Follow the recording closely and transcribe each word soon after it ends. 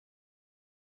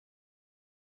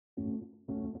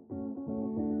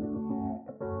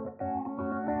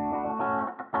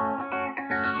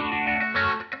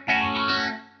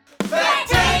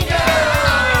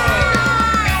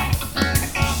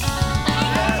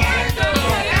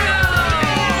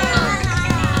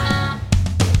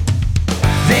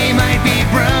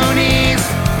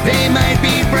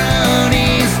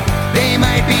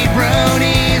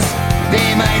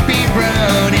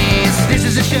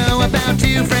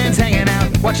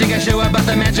watching a show about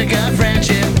the magic of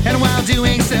friendship. And while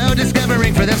doing so,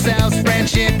 discovering for themselves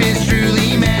friendship is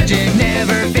truly magic.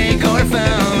 Never fake or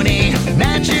phony,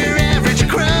 not your average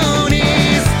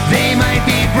cronies. They might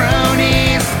be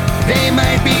bronies, they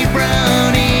might be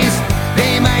bronies,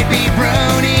 they might be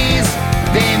bronies,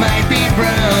 they might be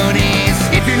bronies.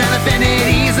 If you're not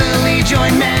offended easily,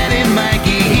 join Matt and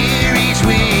Mikey here each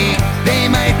week.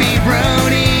 They might be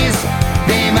bronies,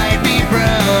 they might be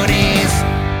bronies.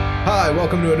 Hi,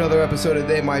 welcome to another episode of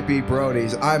They Might Be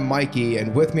Bronies. I'm Mikey,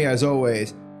 and with me as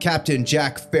always, Captain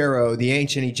Jack Pharaoh, the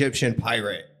ancient Egyptian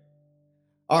pirate.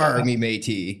 Arr, me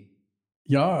matey.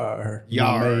 Yar.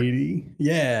 Yar. Matey.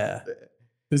 Yeah.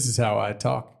 This is how I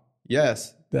talk.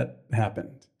 Yes. That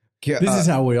happened. This This is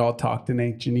how we all talked in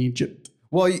ancient Egypt.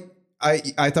 Well,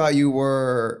 I thought you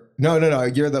were... No.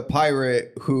 You're the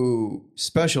pirate who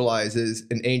specializes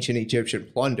in ancient Egyptian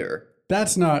plunder.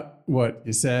 That's not what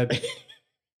you said.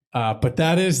 But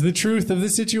that is the truth of the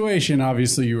situation.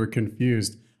 Obviously, you were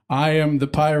confused. I am the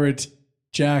pirate,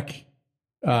 Jack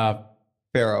Pharaoh,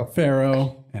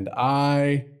 and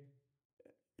I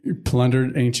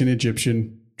plundered ancient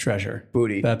Egyptian treasure.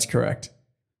 Booty. That's correct.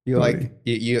 You Booty. like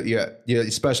you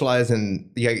specialize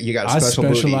in you got a I special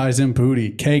specialize in booty.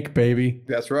 Cake, baby.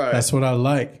 That's right. That's what I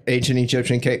like. Ancient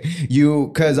Egyptian cake.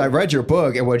 Because I read your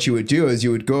book, and what you would do is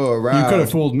you would go around. You could have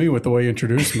fooled me with the way you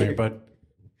introduced me, but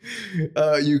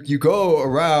you go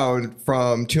around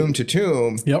from tomb to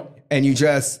tomb. yep. And you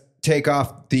just take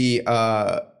off the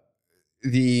butt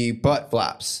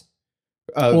flaps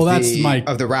of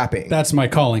the wrapping. That's my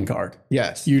calling card.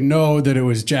 Yes. You know that it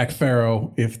was Jack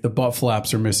Pharaoh if the butt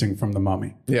flaps are missing from the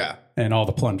mummy Yeah. and all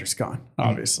the plunder's gone,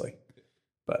 obviously.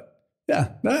 But yeah,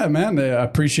 man, I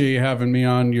appreciate you having me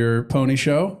on your pony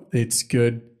show. It's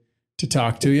good to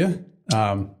talk to you.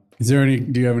 Do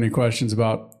you have any questions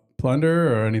about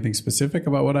plunder or anything specific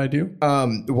about what I do?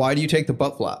 Why do you take the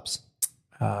butt flaps?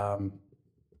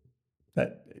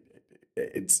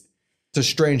 It's a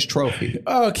strange trophy.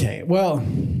 okay. Well,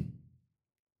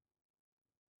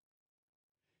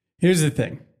 here's the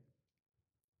thing.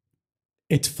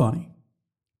 It's funny.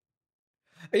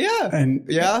 Yeah.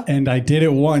 And I did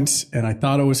it once and I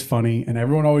thought it was funny. And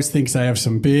everyone always thinks I have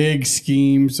some big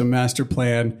scheme, some master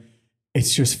plan.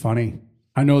 It's just funny.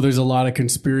 I know there's a lot of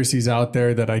conspiracies out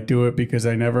there that I do it because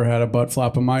I never had a butt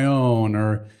flap of my own,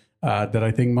 or that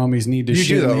I think mummies need to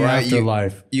shit in the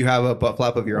afterlife. You have a butt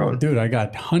flap of your own. Dude, I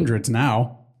got hundreds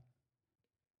now.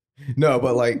 No,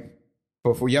 but like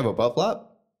before you have a butt flap?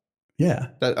 Yeah.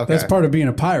 Okay. That's part of being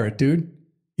a pirate, dude.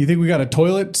 You think we got a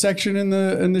toilet section in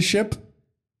the ship?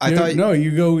 No,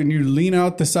 you go and you lean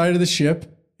out the side of the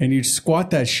ship and you squat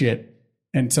that shit.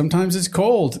 And sometimes it's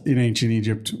cold in ancient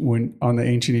Egypt when on the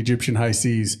ancient Egyptian high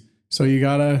seas. So you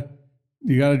gotta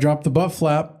drop the butt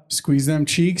flap, squeeze them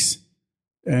cheeks,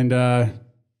 and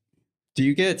do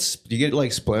you get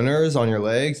like splinters on your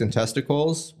legs and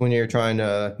testicles when you're trying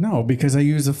to? No, because I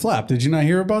use a flap. Did you not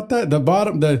hear about that? The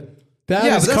bottom, that is but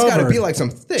that's got to be like some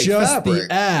thick just fabric.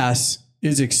 The ass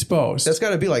is exposed. That's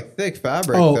got to be like thick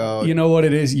fabric. though. You know what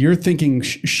it is? You're thinking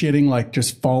shitting like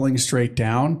just falling straight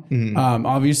down. Mm-hmm.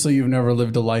 Obviously, you've never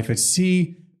lived a life at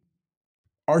sea.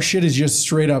 Our shit is just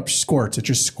straight up squirts. It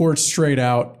just squirts straight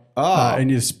out.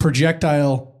 And it's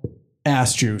projectile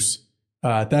ass juice.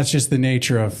 That's just the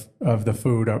nature of the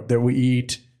food that we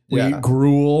eat. We eat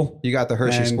gruel. You got the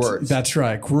Hershey squirts. That's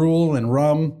right. Gruel and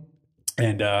rum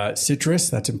and citrus.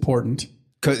 That's important.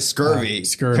 'Cause scurvy.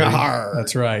 Scurvy.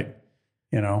 That's right.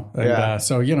 You know, and,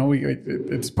 so you know,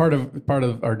 it's part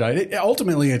of our diet.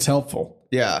 Ultimately, it's helpful.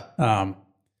 Yeah.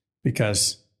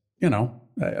 Because you know,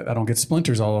 I don't get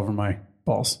splinters all over my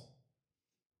balls.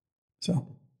 So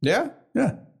yeah.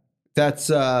 That's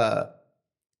in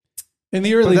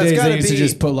the early days, they used to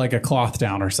just put like a cloth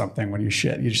down or something when you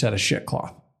shit. You just had a shit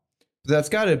cloth. That's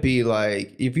got to be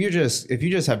like if you just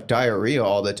have diarrhea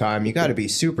all the time, you got to be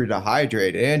super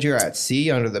dehydrated, and you're at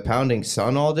sea under the pounding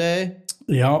sun all day.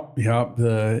 Yep.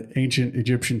 The ancient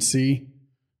Egyptian sea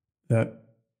that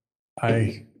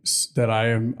I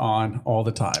am on all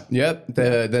the time. Yep,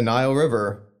 the Nile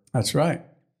River. That's right.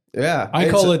 Yeah, I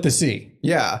call it the sea.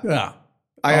 Yeah.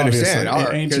 I understand.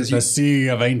 The sea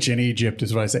of ancient Egypt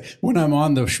is what I say. When I'm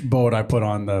on the boat, I put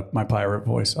on my pirate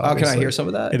voice. Obviously. Oh, can I hear some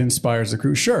of that? It inspires the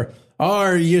crew. Sure.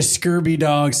 Are you scurvy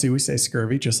dogs? See, we say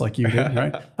scurvy just like you did,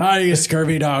 right? Are you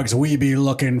scurvy dogs? We be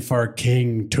looking for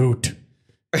King Tut.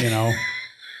 You know?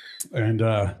 And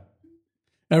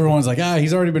everyone's like,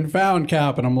 he's already been found,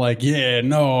 Cap. And I'm like,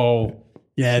 no.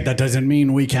 Yeah, that doesn't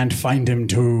mean we can't find him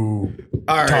too.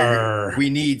 Arr, we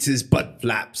needs his butt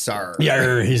flaps, sir.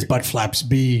 Yeah, his butt flaps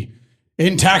be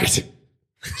intact.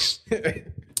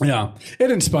 Yeah,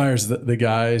 it inspires the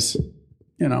guys.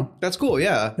 You know, That's cool.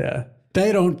 Yeah. yeah.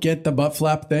 They don't get the butt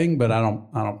flap thing, but I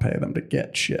don't pay them to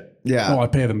get shit. Yeah. Well, I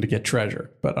pay them to get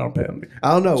treasure, but I don't pay them to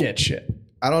I don't know. get shit.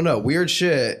 I don't know. Weird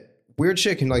shit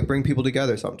can like bring people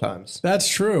together sometimes. That's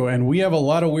true, and we have a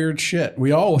lot of weird shit.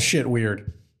 We all shit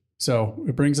weird, so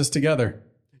it brings us together.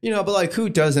 You know, but like who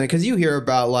doesn't? Because you hear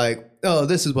about like, oh,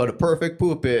 this is what a perfect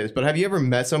poop is. But have you ever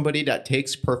met somebody that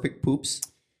takes perfect poops?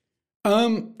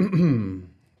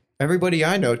 Everybody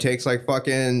I know takes like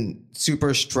fucking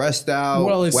super stressed out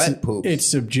wet poops. It's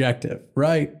subjective,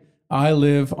 right? I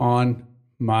live on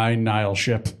my Nile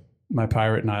ship, my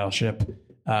pirate Nile ship,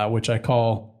 which I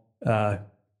call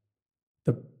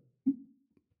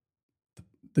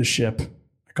the ship.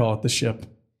 I call it the ship.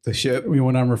 The ship?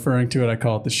 When I'm referring to it, I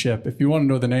call it the ship. If you want to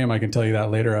know the name, I can tell you that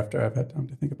later after I've had time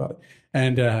to think about it.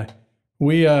 And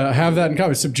we have that in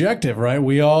common. It's subjective, right?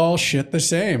 We all shit the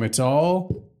same. It's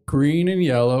all green and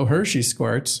yellow Hershey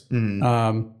squirts.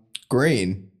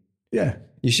 Green? Yeah.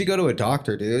 You should go to a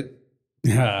doctor, dude.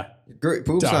 Yeah.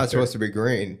 Poop's not supposed to be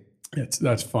green.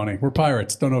 That's funny. We're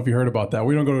pirates. Don't know if you heard about that.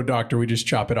 We don't go to a doctor. We just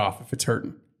chop it off if it's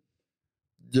hurting.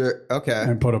 Okay.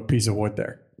 And put a piece of wood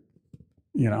there.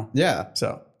 You know? Yeah.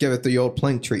 So give it the old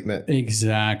plank treatment.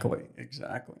 Exactly.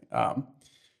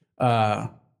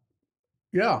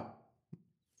 Yeah.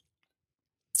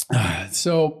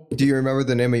 So do you remember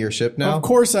the name of your ship now? Of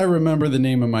course I remember the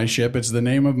name of my ship. It's the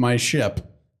name of my ship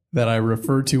that I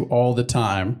refer to all the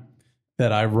time,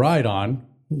 that I ride on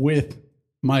with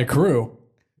my crew.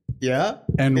 Yeah.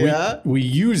 And we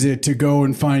use it to go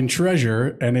and find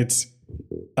treasure, and it's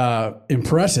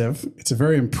impressive. It's a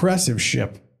very impressive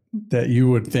ship that you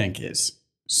would think is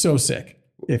so sick.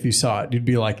 If you saw it, you'd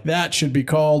be like, that should be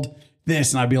called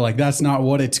this. And I'd be like, that's not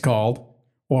what it's called.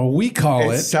 Or we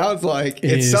call it. It sounds like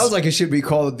it should be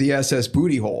called the SS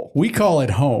Booty Hole. We call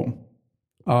it home,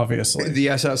 obviously. The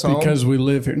SS Home? Because we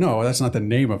live here. No, that's not the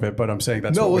name of it, but I'm saying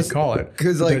that's what we call it.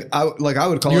 Because I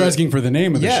would call it. You're asking for the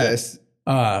name of the ship. Yes.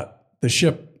 The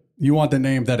ship, you want the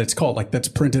name that it's called, like that's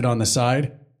printed on the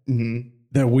side. Mm-hmm.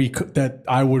 That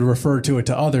I would refer to it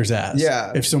to others as.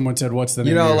 Yeah. If someone said, what's the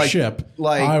name of your ship?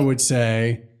 I would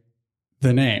say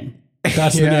the name.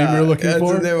 That's the name you're looking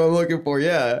for? That's the name I'm looking for,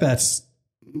 yeah. That's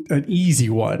an easy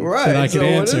one right, that I can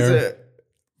answer what is it?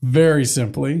 Very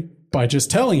simply by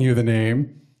just telling you the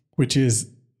name, which is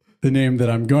the name that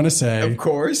I'm going to say. Of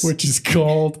course. Which is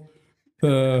called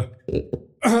it's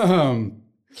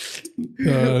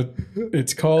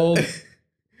called...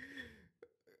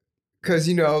 Because,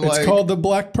 it's called the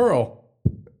Black Pearl.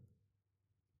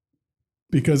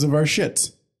 Because of our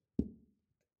shits.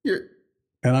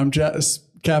 And I'm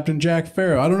Captain Jack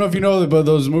Sparrow. I don't know if you know, but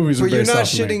those movies are based off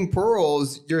of me. But you're not shitting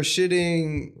pearls. You're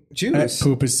shitting juice.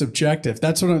 Poop is subjective.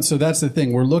 That's that's the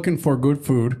thing. We're looking for good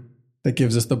food that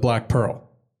gives us the Black Pearl.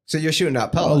 So you're shooting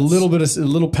out pellets. A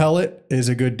little pellet is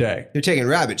a good day. You're taking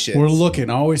rabbit shit. We're looking,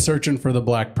 always searching for the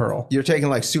Black Pearl. You're taking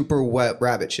like super wet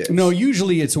rabbit shit. No,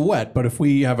 usually it's wet, but if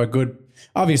we have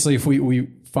obviously if we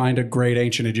find a great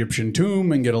ancient Egyptian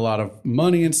tomb and get a lot of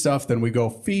money and stuff, then we go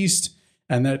feast,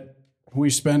 and that we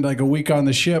spend like a week on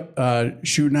the ship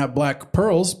shooting at black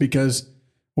pearls because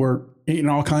we're eating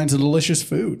all kinds of delicious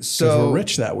food. So we're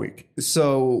rich that week.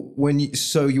 So when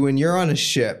you're on a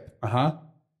ship,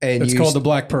 and it's called the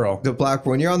Black Pearl.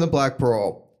 When you're on the Black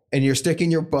Pearl and you're sticking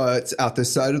your butts out the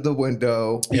side of the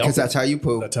window because that's how you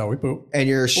poop. That's how we poop. And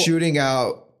you're shooting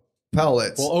out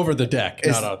pellets. Well, over the deck,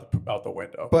 not out the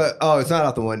window. But it's not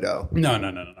out the window.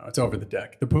 No. It's over the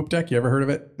deck. The poop deck. You ever heard of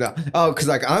it? No. Oh, because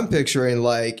like I'm picturing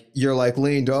like you're like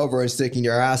leaned over and sticking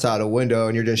your ass out a window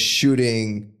and you're just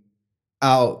shooting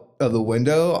out of the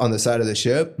window on the side of the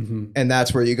ship, and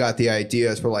that's where you got the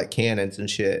ideas for like cannons and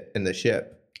shit in the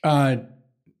ship.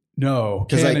 No,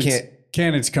 because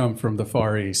cannons come from the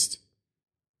Far East.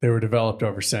 They were developed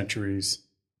over centuries.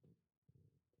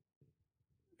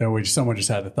 And someone just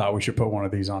had the thought we should put one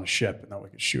of these on a ship and then we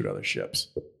could shoot other ships.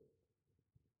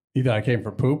 You thought it came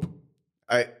from poop?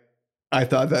 I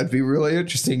thought that'd be really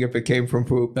interesting if it came from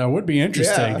poop. That would be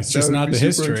interesting. It's just not the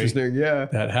history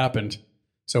that happened.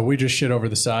 So we just shit over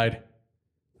the side.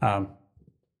 I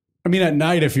mean, at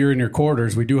night, if you're in your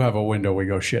quarters, we do have a window we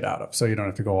go shit out of, so you don't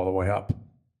have to go all the way up.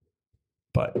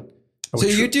 But so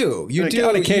you do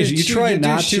on occasion. You try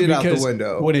not to out the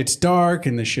window when it's dark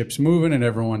and the ship's moving and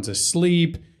everyone's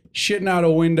asleep. Shitting out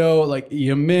a window, like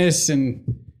you miss,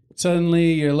 and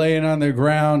suddenly you're laying on the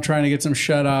ground trying to get some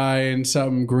shut eye, and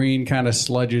something green kind of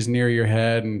sludges near your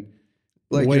head and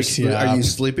wakes you up. Are you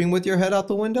sleeping with your head out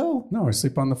the window? No, I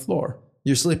sleep on the floor.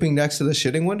 You're sleeping next to the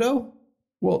shitting window?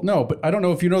 Well, no, but I don't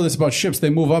know if you know this about ships. They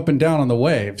move up and down on the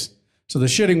waves. So the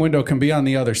shitting window can be on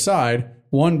the other side,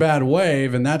 one bad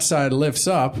wave and that side lifts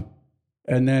up.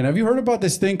 And then have you heard about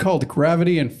this thing called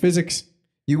gravity in physics?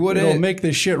 It'll make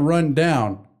this shit run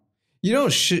down. You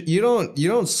don't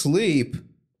sleep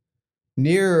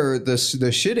near the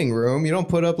shitting room. You don't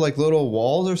put up like little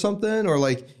walls or something, or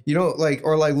like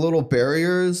little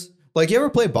barriers. Like, you ever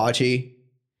play bocce?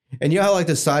 And you know how like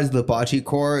the sides of the bocce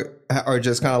court are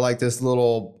just kind of like this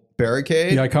little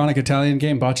barricade? The iconic Italian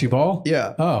game bocce ball?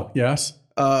 Yeah. Oh, yes.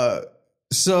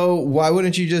 So why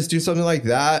wouldn't you just do something like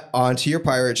that onto your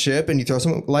pirate ship and you throw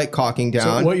some like caulking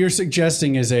down? So what you're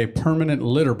suggesting is a permanent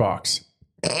litter box.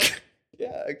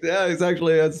 Yeah,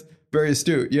 exactly. That's very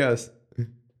astute. Yes.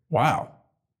 Wow.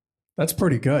 That's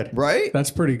pretty good. Right?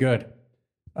 That's pretty good.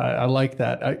 I like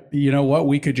that. You know what?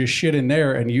 We could just shit in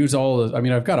there and use all of. I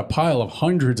mean, I've got a pile of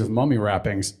hundreds of mummy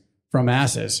wrappings from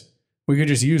asses. We could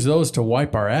just use those to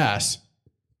wipe our ass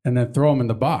and then throw them in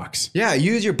the box. Yeah,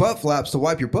 use your butt flaps to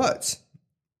wipe your butts.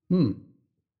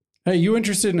 Hey, you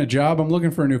interested in a job? I'm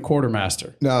looking for a new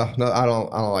quartermaster. No, I don't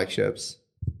like ships.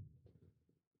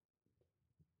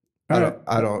 I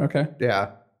don't. Okay.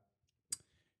 Yeah.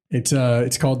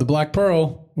 It's called the Black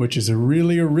Pearl, which is a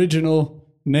really original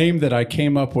name that I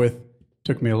came up with.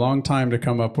 Took me a long time to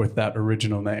come up with that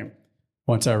original name.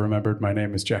 Once I remembered my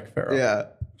name is Jack Farrow. Yeah.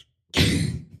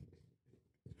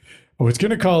 I was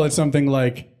going to call it something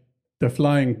like the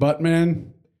Flying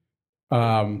Buttman,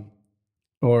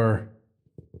 or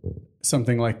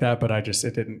something like that, but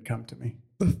it didn't come to me.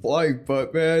 The Flying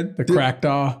Buttman. The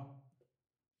Crackdaw.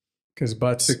 Because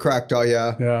butts. The Crackdaw,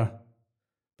 yeah. Yeah.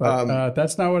 But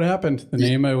that's not what happened. The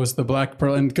name was the Black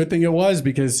Pearl. And good thing it was,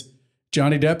 because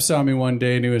Johnny Depp saw me one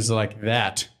day and he was like,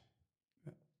 that.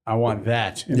 I want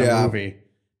that in a movie.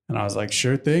 And I was like,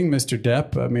 sure thing, Mr.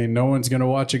 Depp. I mean, no one's going to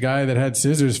watch a guy that had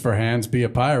scissors for hands be a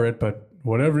pirate, but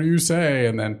whatever you say.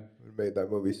 And then it made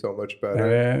that movie so much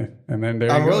better. And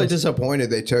then I'm really disappointed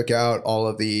they took out all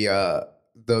of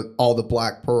all the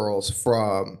Black Pearls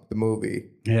from the movie.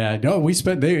 Yeah, no, they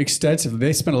spent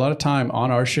a lot of time on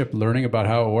our ship learning about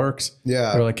how it works.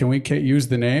 Yeah. They were like, can we use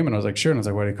the name? And I was like, sure. And I was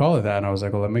like, what do you call it that? And I was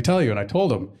like, well, let me tell you. And I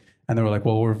told them. And they were like,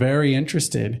 well, we're very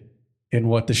interested in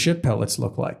what the ship pellets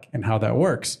look like and how that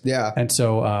works. Yeah. And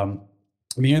so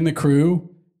me and the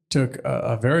crew took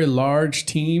a very large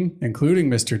team, including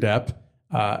Mr. Depp,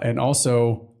 and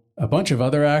also a bunch of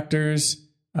other actors,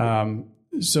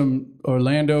 some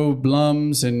Orlando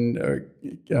Blums and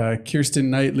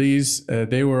Kirsten Knightleys.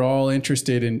 They were all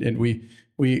interested in we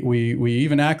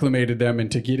even acclimated them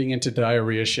into getting into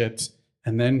diarrhea shits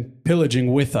and then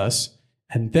pillaging with us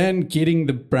and then getting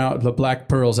the black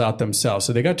pearls out themselves.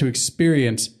 So they got to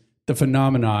experience the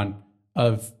phenomenon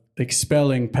of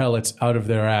expelling pellets out of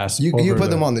their ass. You put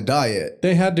them on the diet.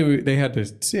 They had to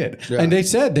see it. Yeah. And they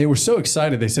said they were so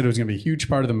excited. They said it was going to be a huge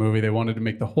part of the movie. They wanted to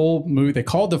make the whole movie. They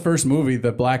called the first movie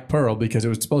The Black Pearl because it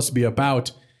was supposed to be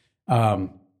about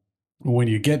when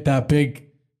you get that big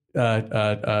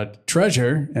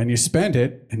treasure and you spend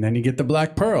it and then you get the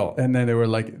Black Pearl. And then they were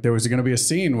like, there was going to be a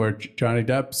scene where Johnny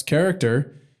Depp's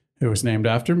character, who was named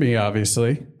after me,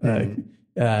 obviously,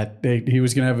 he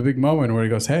was going to have a big moment where he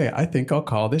goes, hey, I think I'll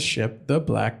call this ship the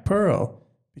Black Pearl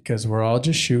because we're all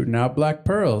just shooting out black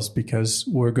pearls because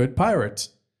we're good pirates.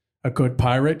 A good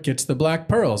pirate gets the black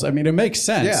pearls. I mean, it makes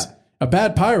sense. Yeah. A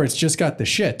bad pirate's just got the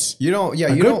shits.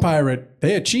 A good pirate,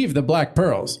 they achieve the black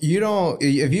pearls.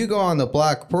 If you go on the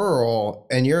Black Pearl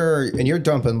and you're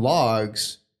dumping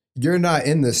logs, you're not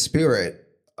in the spirit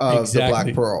of the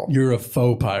Black Pearl. You're a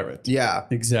faux pirate. Yeah.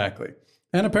 Exactly.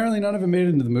 And apparently none of it made it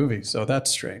into the movie, so that's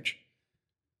strange.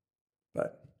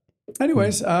 But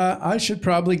anyways, I should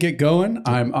probably get going.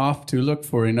 I'm off to look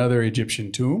for another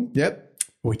Egyptian tomb. Yep.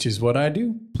 Which is what I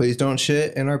do. Please don't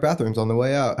shit in our bathrooms on the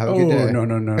way out. Have a good day.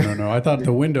 No. I thought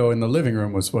the window in the living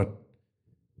room was what...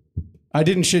 I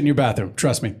didn't shit in your bathroom.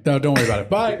 Trust me. No, don't worry about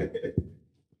it. Bye.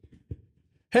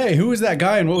 Hey, who was that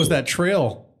guy and what was that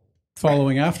trail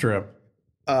following after him?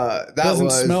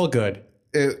 Doesn't smell good.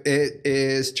 It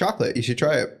is chocolate. You should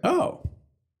try it. Oh.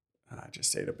 I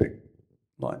just ate a big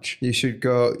lunch. You should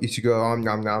go nom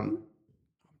nom.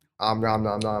 Nom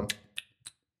nom nom.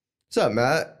 What's up,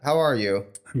 Matt? How are you?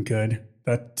 I'm good.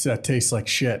 That tastes like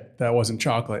shit. That wasn't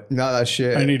chocolate. No, that's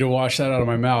shit. I need to wash that out of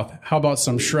my mouth. How about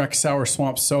some Shrek Sour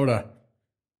Swamp Soda?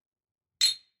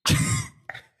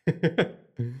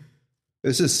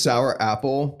 This is sour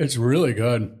apple. It's really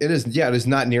good. It is. Yeah, it is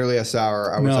not nearly as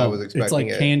sour as I was expecting. It's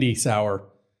like candy sour.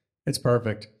 It's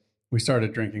perfect. We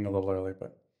started drinking a little early,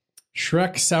 but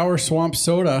Shrek Sour Swamp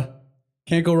Soda.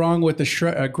 Can't go wrong with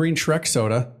the green Shrek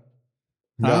soda.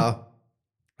 Huh? No.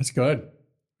 That's good.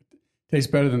 Tastes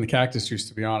better than the cactus juice,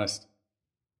 to be honest.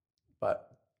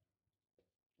 But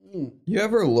You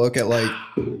ever look at like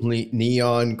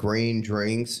neon green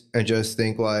drinks and just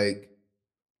think like,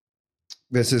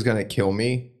 this is going to kill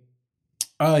me?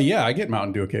 Yeah, I get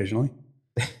Mountain Dew occasionally.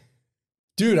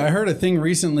 Dude, I heard a thing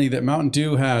recently that Mountain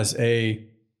Dew has a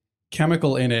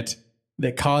chemical in it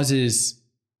that causes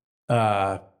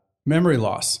memory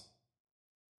loss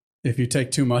if you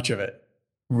take too much of it.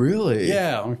 Really?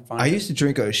 Yeah, let me find I used to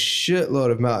drink a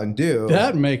shitload of Mountain Dew.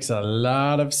 That makes a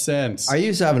lot of sense. I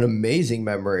used to have an amazing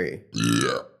memory.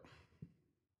 Yeah.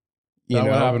 What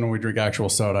happened when we drink actual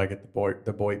soda? I get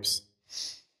the boips.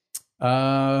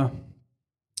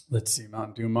 Let's see,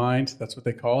 Mountain Dew Mind. That's what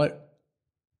they call it.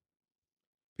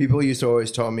 People used to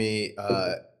always tell me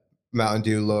Mountain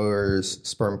Dew lowers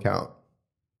sperm count.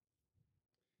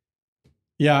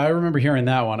 Yeah, I remember hearing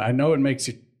that one. I know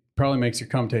it probably makes your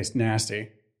cum taste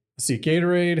nasty. Let's see,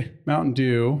 Gatorade, Mountain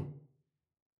Dew,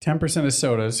 10% of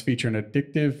sodas feature an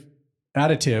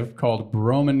additive called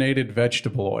brominated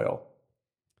vegetable oil.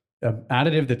 An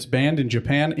additive that's banned in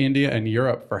Japan, India, and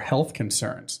Europe for health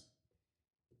concerns.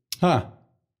 Huh.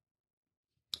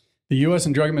 The U.S.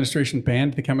 and Drug Administration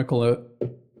banned the chemical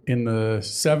in the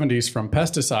 70s from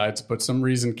pesticides, but some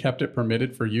reason kept it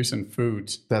permitted for use in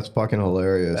foods. That's fucking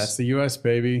hilarious. That's the U.S.,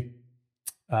 baby.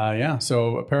 Yeah,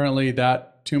 so apparently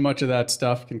too much of that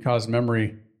stuff can cause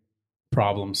memory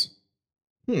problems.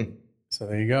 So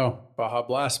there you go. Baja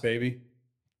Blast, baby.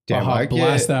 Damn, Baja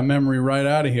Blast that memory right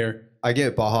out of here. I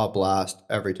get Baja Blast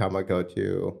every time I go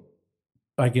to...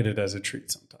 I get it as a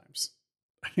treat sometimes.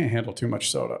 I can't handle too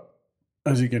much soda.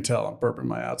 As you can tell, I'm burping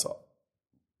my ass off.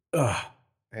 Ugh.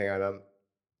 Hang on. Are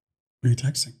you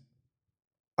texting?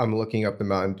 I'm looking up the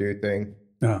Mountain Dew thing.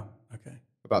 Oh, okay.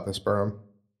 About the sperm.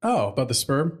 Oh, about the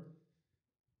sperm?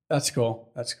 That's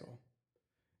cool. That's cool.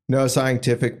 No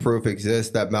scientific proof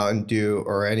exists that Mountain Dew,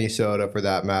 or any soda for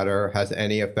that matter, has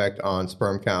any effect on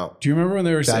sperm count. Do you remember when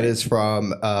they were saying... That is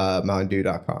from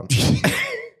MountainDew.com.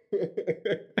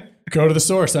 Go to the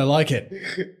source. I like it.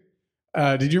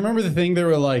 Did you remember the thing they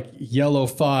were like, yellow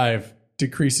 5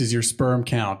 decreases your sperm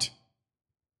count?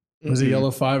 Was it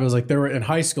yellow 5? It was like they were in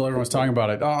high school. Everyone was talking about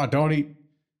it. Oh, don't eat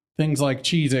things like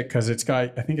Cheez-It because it's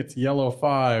got, I think it's yellow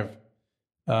 5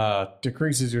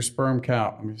 decreases your sperm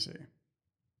count. Let me see.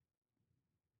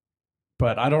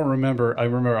 But I don't remember. I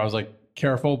remember I was like,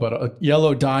 careful, but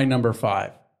yellow dye number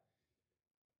 5.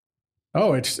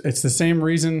 Oh, it's the same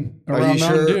reason around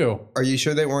Mountain Dew. Are you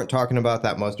sure they weren't talking about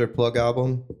that Mustard Plug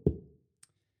album?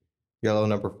 Yellow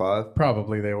number 5?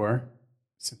 Probably they were.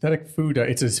 Synthetic food dye.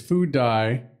 It's a food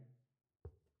dye.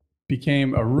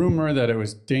 Became a rumor that it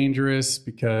was dangerous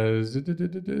because...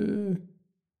 It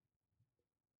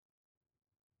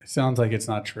sounds like it's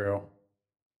not true.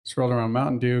 Swirled around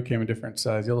Mountain Dew, came in different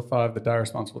size. Yellow 5, the dye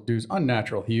responsible Dew's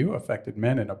unnatural hue affected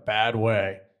men in a bad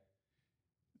way.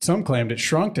 Some claimed it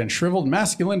shrunk and shriveled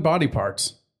masculine body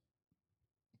parts.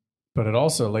 But it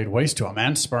also laid waste to a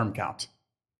man's sperm count.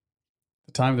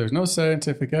 At the time, there's no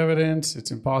scientific evidence.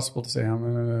 It's impossible to say how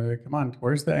many... Come on,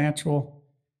 where's the actual...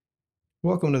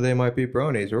 Welcome to They Might Be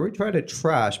Bronies, where we try to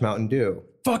trash Mountain Dew.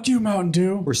 Fuck you, Mountain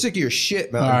Dew. We're sick of your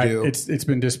shit, Mountain Dew. It's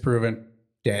been disproven.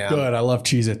 Damn. Good, I love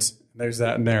Cheez-Its. There's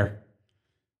that in there.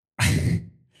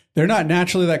 They're not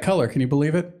naturally that color. Can you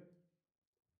believe it?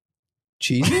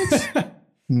 Cheez-Its?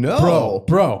 No.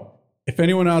 Bro, if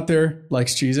anyone out there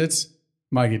likes Cheez-Its,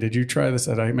 Mikey, did you try this?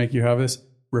 Did I make you have this?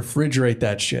 Refrigerate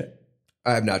that shit.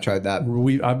 I have not tried that.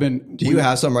 Do you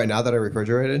have some right now that I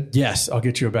refrigerated? Yes, I'll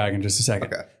get you a bag in just a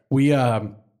second. Okay.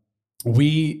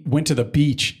 We went to the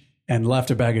beach and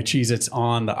left a bag of Cheez-Its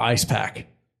on the ice pack.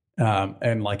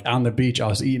 And like on the beach, I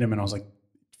was eating them and I was like,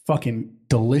 fucking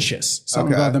delicious.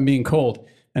 Something about them being cold.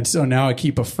 And so now I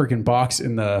keep a freaking box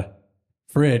in the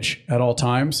fridge at all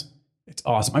times. It's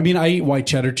awesome. I mean, I eat white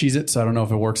cheddar Cheez-Its, so I don't know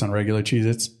if it works on regular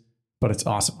Cheez-Its, but it's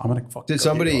awesome. I'm going to fucking... Did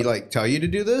somebody like tell you to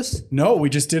do this? No, we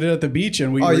just did it at the beach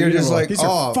and we... Oh, you're just like, these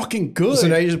are fucking good. So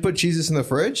now you just put Cheez-Its in the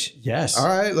fridge? Yes. All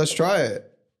right, let's try it.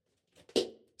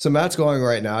 So Matt's going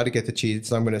right now to get the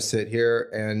Cheez-Its. I'm going to sit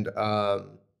here and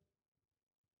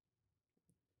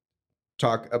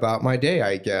talk about my day,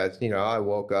 I guess. You know, I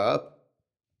woke up.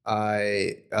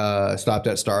 I stopped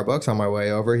at Starbucks on my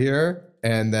way over here.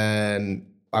 And then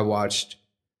I watched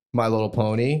My Little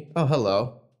Pony. Oh,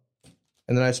 hello.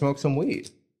 And then I smoked some weed.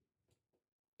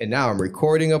 And now I'm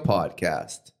recording a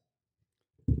podcast.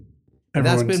 And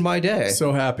that's been my day.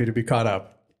 So happy to be caught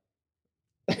up.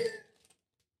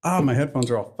 My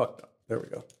headphones are all fucked up. There we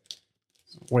go.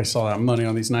 Waste all that money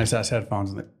on these nice ass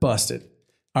headphones and they busted.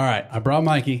 All right. I brought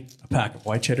Mikey a pack of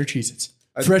white cheddar Cheez-Its.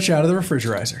 Fresh out of the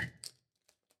refrigerator.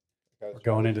 We're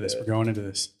going into this. See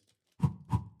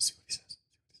what he says.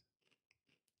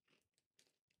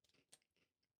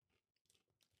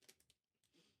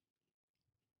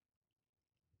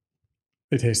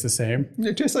 They taste the same.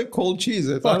 It tastes like cold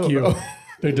cheese. Fuck you.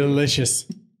 They're delicious.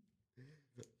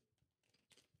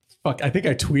 Fuck, I think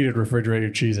I tweeted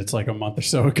refrigerated cheese. It's like a month or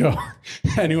so ago.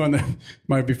 Anyone that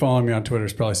might be following me on Twitter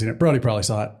has probably seen it. Brody probably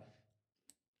saw it.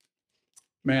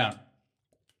 Man.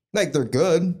 Like, they're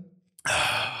good.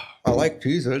 I like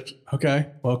cheeses. Okay,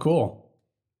 well, cool.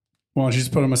 Why don't you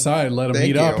just put them aside, let them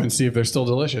heat up, and see if they're still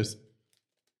delicious.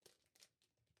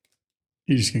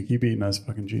 You're just going to keep eating those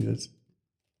fucking cheeses.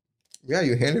 Yeah,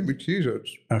 you handed me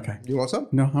cheeses. Okay. You want some?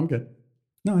 No, I'm good.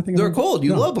 No, I think they're cold.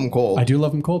 You love them cold. I do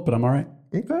love them cold, but I'm all right.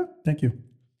 Okay. Thank you.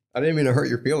 I didn't mean to hurt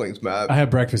your feelings, Matt. I have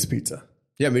breakfast pizza.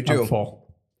 Yeah, me too. I'm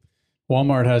full.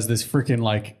 Walmart has this freaking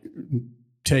like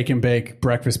take and bake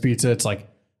breakfast pizza. It's like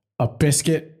a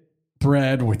biscuit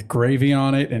bread with gravy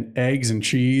on it and eggs and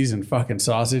cheese and fucking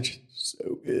sausage.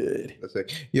 So good. That's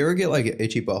it. You ever get like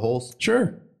itchy buttholes?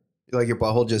 Sure. Like your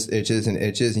butthole just itches and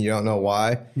itches and you don't know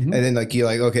why. Mm-hmm. And then like you're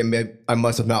like, okay, maybe I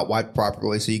must have not wiped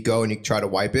properly. So you go and you try to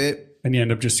wipe it. And you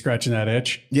end up just scratching that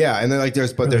itch. Yeah. And then like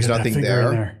there's nothing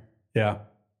there. Yeah.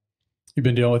 You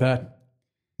been dealing with that?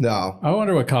 No. I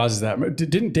wonder what causes that.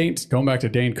 Didn't Dane, going back to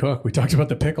Dane Cook, we talked about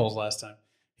the pickles last time.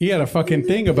 He had a fucking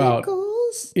thing about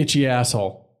itchy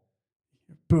asshole.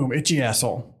 Boom, itchy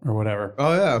asshole or whatever.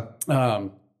 Oh yeah.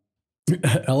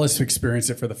 Ellis experienced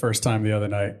it for the first time the other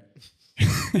night.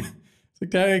 It's like,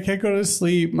 Daddy, I can't go to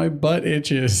sleep. My butt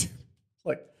itches.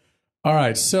 Like, all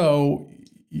right, so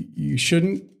you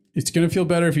shouldn't. It's going to feel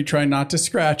better if you try not to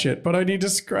scratch it, but I need to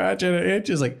scratch it. It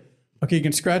itches. Like, okay, you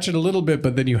can scratch it a little bit,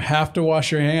 but then you have to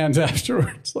wash your hands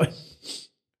afterwards. Like,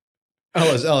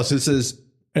 Ellis, this is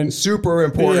super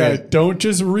important. Yeah, don't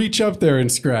just reach up there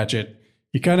and scratch it.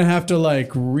 You kind of have to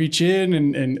like reach in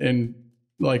and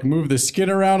like move the skin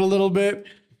around a little bit.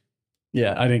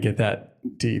 Yeah, I didn't get that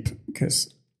deep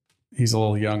because he's a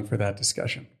little young for that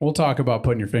discussion. We'll talk about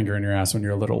putting your finger in your ass when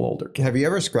you're a little older. Have you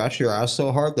ever scratched your ass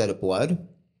so hard that it bled?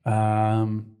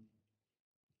 No,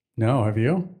 have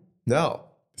you? No.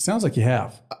 It sounds like you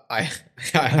have. I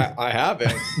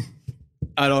haven't.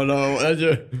 I don't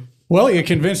know. Well, you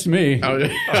convinced me. I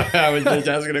was just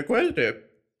asking a question.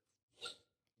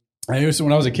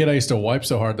 When I was a kid, I used to wipe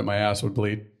so hard that my ass would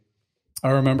bleed. I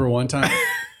remember one time.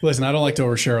 Listen, I don't like to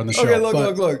overshare on the show. Okay,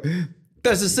 look.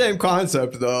 That's the same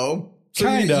concept, though. So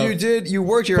you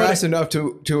worked your ass enough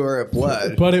to where it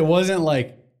bled. But it wasn't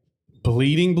like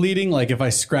bleeding. Like if I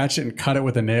scratched it and cut it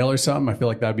with a nail or something, I feel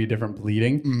like that'd be a different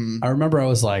bleeding. Mm-hmm. I remember I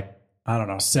was like, I don't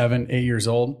know, 7, 8 years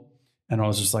old. And I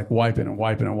was just like wiping.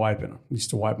 I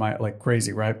used to wipe my like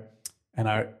crazy, right? And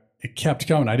it kept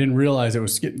coming. I didn't realize it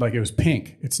was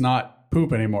pink. It's not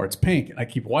poop anymore. It's pink. And I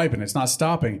keep wiping. It's not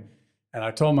stopping. And I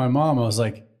told my mom, I was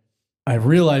like, I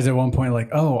realized at one point, like,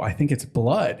 oh, I think it's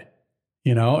blood,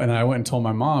 you know? And I went and told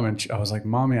my mom, and I was like,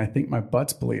 Mommy, I think my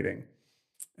butt's bleeding.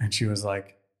 And she was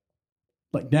like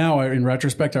now in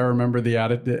retrospect, I remember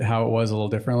how it was a little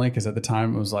differently. Cause at the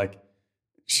time it was like,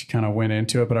 she kind of went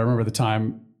into it, but I remember the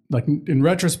time, like in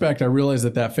retrospect, I realized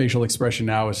that facial expression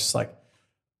now is just like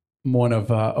one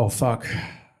of, oh, fuck.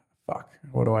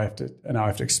 What do I have to, and now I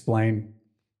have to explain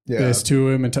this to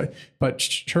him. But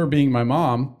her being my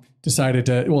mom, decided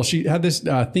to, well, she had this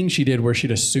thing she did where she'd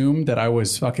assumed that I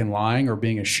was fucking lying or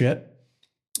being a shit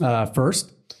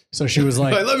first. So she was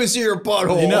like, let me see your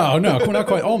butthole. No, not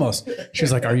quite. Almost.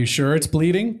 She's like, are you sure it's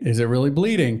bleeding? Is it really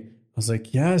bleeding? I was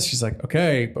like, yes. She's like,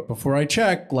 okay. But before I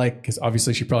check, like, because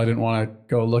obviously she probably didn't want to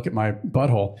go look at my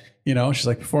butthole. You know, she's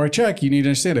like, before I check, you need to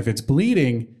understand if it's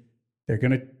bleeding, we're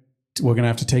going to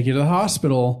have to take you to the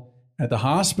hospital. At the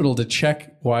hospital to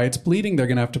check why it's bleeding, they're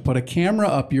going to have to put a camera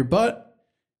up your butt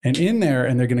and in there,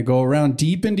 and they're going to go around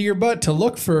deep into your butt to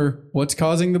look for what's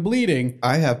causing the bleeding.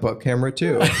 I have butt camera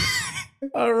too.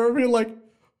 I remember being like,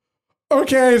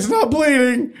 okay, it's not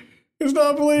bleeding. And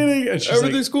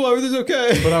everything's cool. Everything's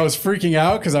okay. But I was freaking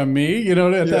out because I'm me, you know,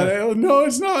 no,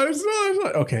 it's not.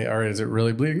 Okay, all right, is it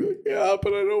really bleeding? Like, yeah,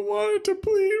 but I don't want it to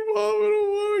bleed, Mom. I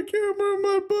don't want a camera in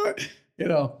my butt. You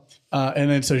know, and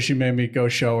then so she made me go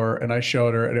show her, and I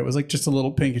showed her, and it was like just a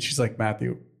little pink, and she's like,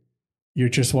 Matthew, you're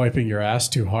just wiping your ass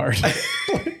too hard.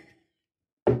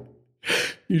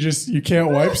 You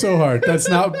can't wipe so hard. That's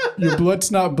not, your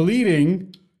blood's not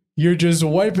bleeding. You're just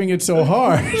wiping it so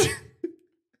hard.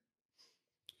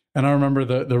 And I remember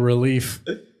the relief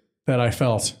that I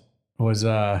felt was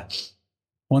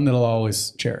one that I'll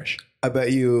always cherish. I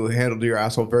bet you handled your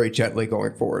asshole very gently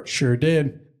going forward. Sure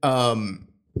did. I've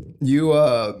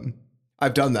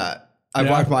done that. I've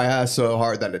wiped my ass so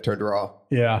hard that it turned raw.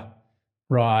 Yeah.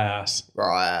 Raw ass.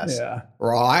 Yeah.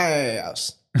 Raw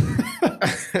ass.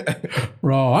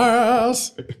 Raw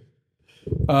ass.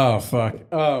 Oh fuck.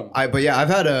 I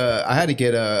had to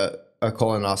get a a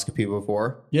colonoscopy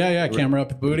before. Yeah, camera up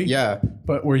the booty. Yeah.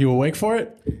 But were you awake for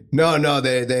it? No,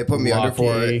 they put me under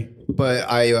for it. But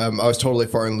I was totally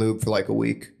farting lube for like a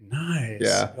week. Nice.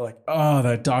 Yeah. You're like, oh,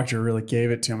 that doctor really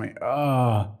gave it to me.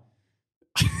 Oh.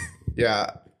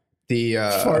 Yeah. The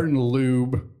farting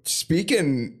lube.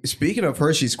 Speaking of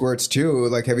Hershey squirts too,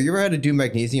 like have you ever had to do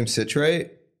magnesium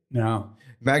citrate? No.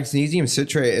 Magnesium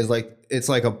citrate is like it's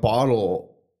like a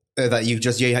bottle that you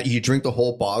drink the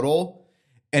whole bottle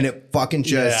and it fucking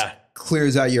just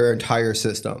clears out your entire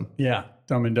system. Yeah.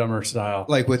 Dumb and Dumber style.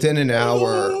 Like within an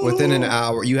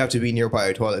hour, you have to be nearby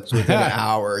a toilet. 'Cause within an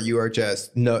hour, you are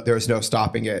just there's no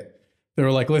stopping it. They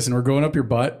were like, listen, we're going up your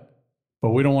butt, but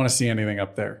we don't want to see anything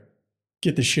up there.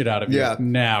 Get the shit out of here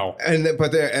now.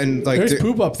 There's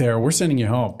poop up there. We're sending you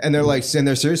home. And they're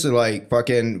seriously like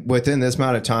fucking within this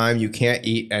amount of time, you can't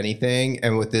eat anything.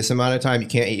 And with this amount of time, you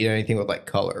can't eat anything with like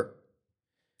color.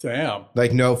 Damn.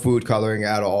 Like no food coloring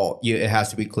at all. It has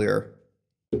to be clear.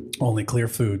 Only clear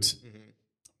foods. Mm-hmm.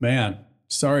 Man,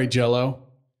 sorry, Jell-O.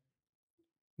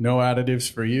 No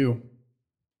additives for you.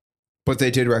 But they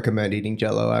did recommend eating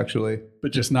Jell-O, actually.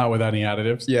 But just not with any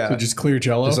additives? Yeah. So just clear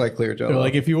Jell-O? Just like clear Jell-O. They're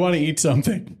like, if you want to eat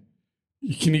something,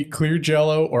 you can eat clear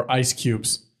Jell-O or ice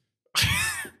cubes.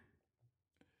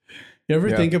 You ever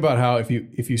think about how if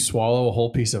you swallow a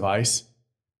whole piece of ice,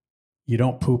 you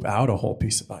don't poop out a whole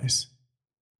piece of ice?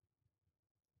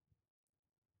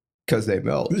 Because they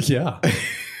melt. Yeah.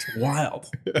 It's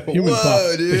wild.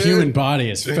 The human body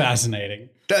is fascinating.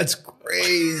 That's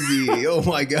crazy. Oh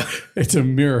my God. It's a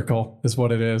miracle is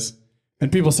what it is.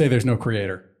 And people say there's no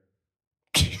creator.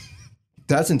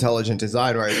 That's intelligent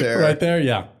design right there. Right there?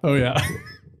 Yeah. Oh, yeah.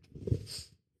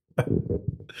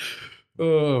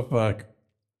 Oh, fuck.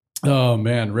 Oh,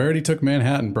 man. Rarity took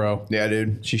Manhattan, bro. Yeah,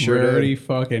 dude. She sure Rarity did.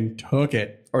 fucking took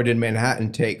it. Or did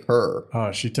Manhattan take her?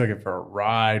 Oh, she took it for a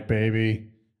ride, baby.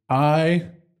 I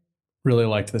really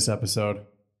liked this episode.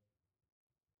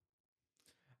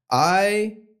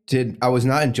 I was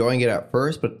not enjoying it at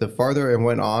first, but the farther it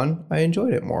went on, I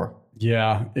enjoyed it more.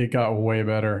 Yeah, it got way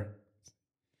better.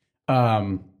 Hold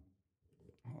on,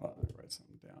 let me write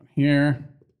something down here.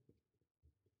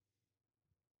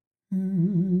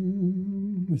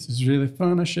 This is really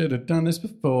fun. I should have done this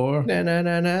before. Na na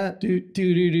na na.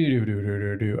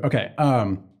 Okay.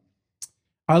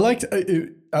 I liked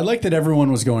that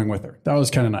everyone was going with her. That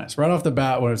was kind of nice. Right off the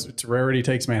bat, when it's Rarity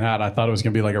Takes Manhattan, I thought it was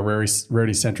going to be like a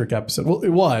Rarity-centric episode. Well, it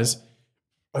was.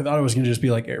 I thought it was going to just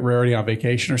be like Rarity on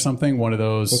vacation or something. One of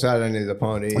those. Without any of the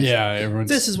ponies. Yeah.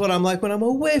 This is what I'm like when I'm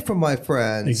away from my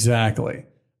friends. Exactly.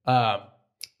 I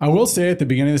will say at the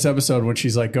beginning of this episode, when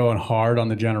she's like going hard on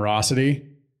the generosity,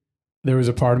 there was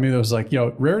a part of me that was like,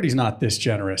 yo, Rarity's not this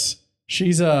generous.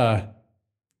 She's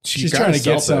trying to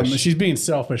get some. She's being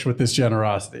selfish with this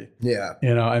generosity. Yeah.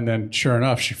 And then sure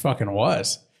enough, she fucking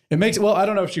was. It makes, I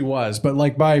don't know if she was, but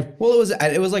like it was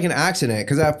like an accident.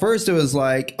 Cause at first it was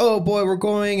like, oh boy, we're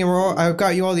going and I've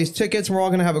got you all these tickets and we're all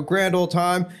going to have a grand old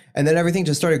time. And then everything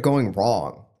just started going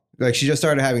wrong. Like she just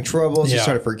started having trouble. She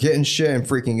started forgetting shit and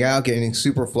freaking out, getting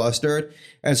super flustered.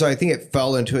 And so I think it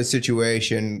fell into a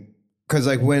situation. Cause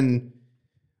like when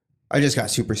I just got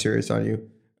super serious on you,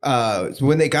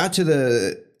 when they got to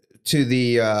the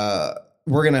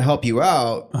we're going to help you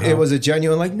out. It was a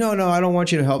genuine like, no, I don't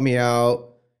want you to help me out.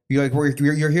 You're like,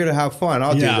 you're here to have fun.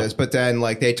 I'll do this. But then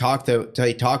like they talked her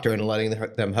into letting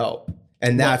them help.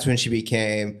 And that's when she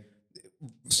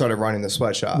started running the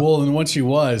sweatshop. Well, and once it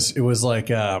was like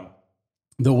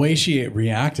the way she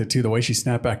reacted to the way she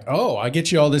snapped back. Oh, I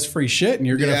get you all this free shit and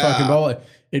you're going to fucking ball it.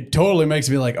 It totally makes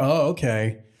me like, oh,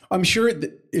 okay. I'm sure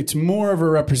it's more of a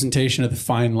representation of the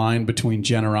fine line between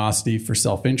generosity for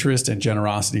self-interest and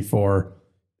generosity for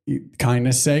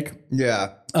kindness sake.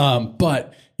 Yeah.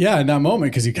 But yeah, in that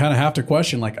moment, because you kind of have to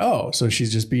question like, oh, so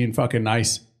she's just being fucking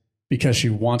nice because she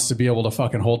wants to be able to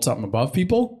fucking hold something above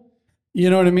people. You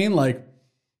know what I mean? Like,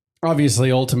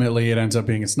 obviously, ultimately, it ends up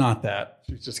being it's not that.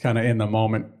 She's just kind of in the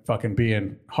moment fucking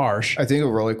being harsh. I think a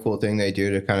really cool thing they do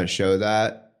to kind of show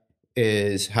that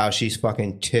is how she's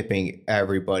fucking tipping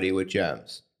everybody with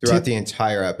gems throughout the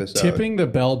entire episode. Tipping the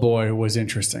bellboy was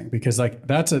interesting because like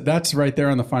that's right there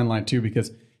on the fine line too,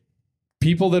 because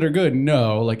people that are good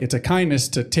know like it's a kindness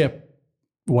to tip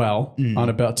well on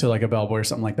a bell to like a bellboy or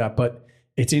something like that, but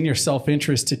it's in your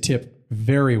self-interest to tip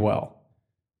very well.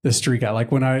 The street guy,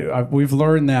 like when we've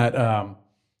learned that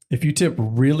if you tip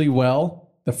really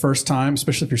well the first time,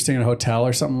 especially if you're staying in a hotel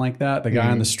or something like that, the guy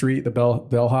on the street, the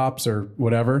bellhops or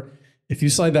whatever, if you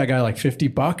slide that guy like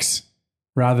 $50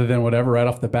 rather than whatever right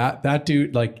off the bat, that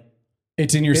dude, like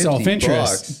it's in your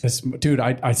self-interest. Dude,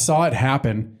 I saw it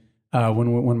happen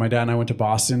when my dad and I went to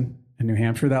Boston and New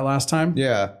Hampshire that last time.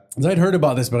 Yeah. I'd heard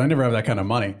about this, but I never have that kind of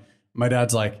money. My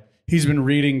dad's like, he's been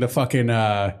reading the fucking,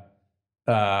 God,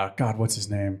 what's his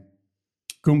name?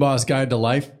 Goomba's Guide to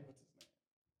Life.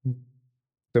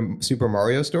 The Super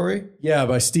Mario story? Yeah,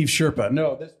 by Steve Sherpa.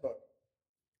 No, this book.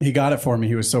 He got it for me.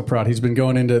 He was so proud. He's been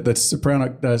going into the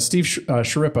Steve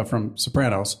Sherpa from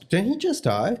Sopranos. Didn't he just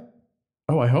die?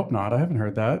 Oh, I hope not. I haven't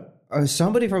heard that.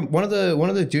 Somebody from one of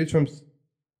the dudes from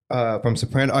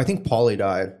Sopranos. I think Paulie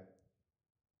died.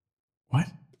 What?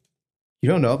 You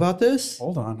don't know about this?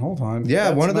 Hold on. Yeah,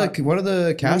 one of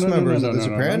the cast members of The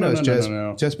Sopranos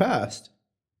just passed.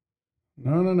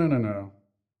 No.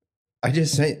 I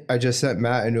just sent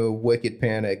Matt into a wicked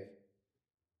panic.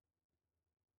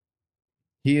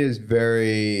 He is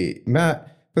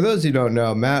Matt. For those who don't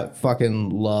know, Matt fucking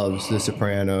loves The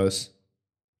Sopranos.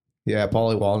 Yeah,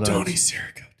 Paulie Walnuts. Tony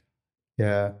Sirico.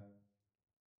 Yeah.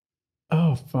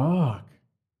 Oh fuck.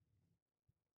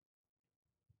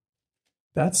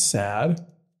 That's sad.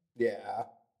 Yeah.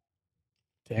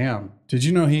 Damn. Did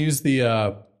you know he's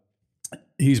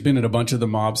been in a bunch of the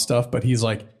mob stuff, but he's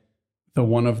like the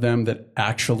one of them that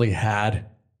actually had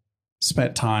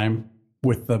spent time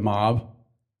with the mob.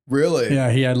 Really?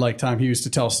 Yeah, he had like time. He used to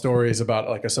tell stories about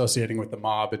like associating with the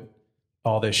mob and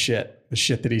all this shit, the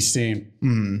shit that he's seen.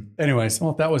 Mm. Anyways,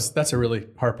 well, that's a really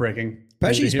heartbreaking.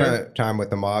 Pesci spent time with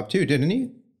the mob too, didn't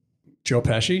he? Joe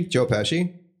Pesci? Joe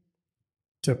Pesci?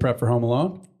 To prep for Home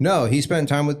Alone? No, didn't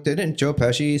Joe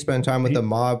Pesci spend time with the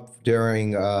mob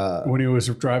during... when he was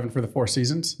driving for the Four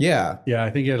Seasons? Yeah. Yeah,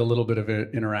 I think he had a little bit of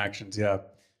interactions, yeah.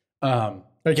 I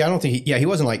don't think he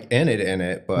wasn't like in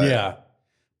it, but... Yeah.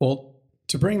 Well,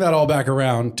 to bring that all back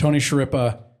around, Tony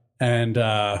Sirico and,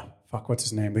 what's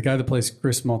his name? The guy that plays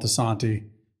Chris Moltisanti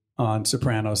on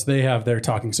Sopranos, they have their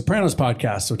Talking Sopranos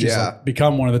podcast, which has like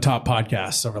become one of the top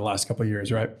podcasts over the last couple of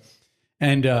years, right?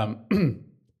 And...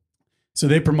 So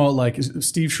they promote, like,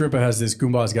 Steve Sherpa has this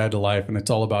Goomba's Guide to Life, and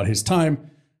it's all about his time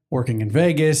working in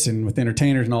Vegas and with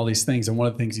entertainers and all these things. And one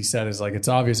of the things he said is, like, it's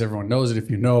obvious everyone knows it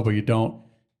if you know, but you don't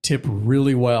tip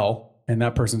really well, and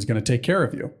that person's going to take care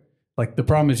of you. Like, the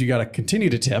problem is you got to continue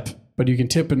to tip, but you can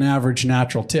tip an average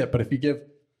natural tip. But if you give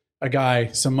a guy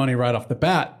some money right off the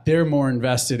bat, they're more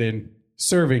invested in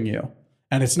serving you.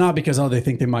 And it's not because, they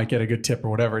think they might get a good tip or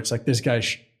whatever. It's like this guy,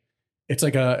 it's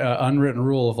like a unwritten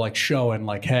rule of, like, showing,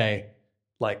 like, hey,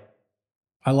 like,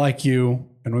 I like you,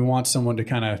 and we want someone to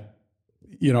kind of,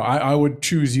 I would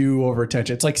choose you over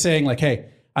attention. It's like saying, like, hey,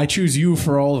 I choose you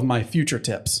for all of my future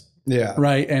tips. Yeah.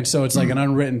 Right. And so it's like an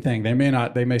unwritten thing. They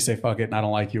may say, fuck it, and I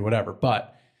don't like you, whatever.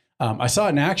 But I saw it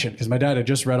in action because my dad had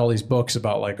just read all these books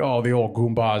about, like, the old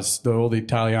Goombas, the old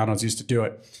Italianos used to do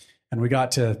it. And we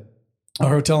got to a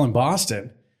hotel in Boston,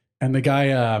 and the guy,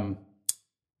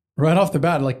 right off the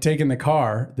bat, like, taking the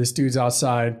car, this dude's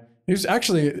outside. He was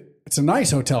actually... It's a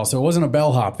nice hotel, so it wasn't a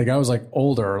bellhop. The guy was like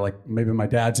older, like maybe my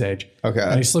dad's age. Okay.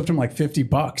 And he slipped him like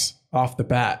 $50 off the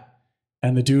bat.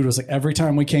 And the dude was like, every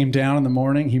time we came down in the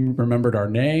morning, he remembered our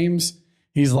names.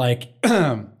 He's like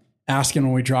asking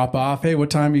when we drop off, hey, what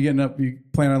time are you getting up? You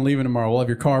plan on leaving tomorrow? We'll have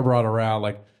your car brought around,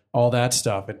 like all that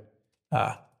stuff. And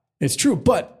it's true.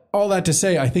 But all that to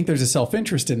say, I think there's a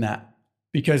self-interest in that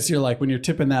because you're like, when you're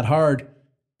tipping that hard,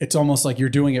 it's almost like you're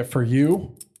doing it for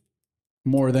you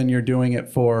more than you're doing it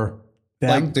for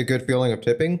them. Like the good feeling of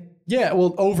tipping? Yeah,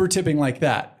 well, over tipping like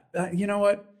that. You know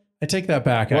what? I take that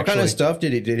back, What kind of stuff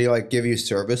did he? Did he like give you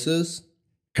services?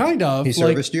 Kind of. He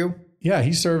serviced you? Yeah,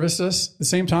 he serviced us at the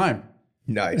same time.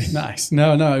 Nice. Nice.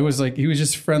 No, it was like, he was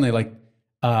just friendly. Like,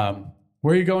 where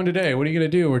are you going today? What are you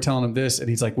going to do? We're telling him this. And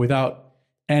he's like, without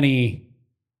any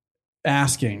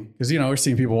asking, because, we're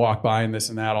seeing people walk by and this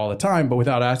and that all the time, but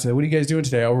without asking, what are you guys doing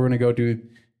today? Oh, we're going to go do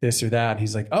this or that. And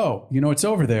he's like, oh, it's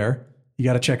over there. You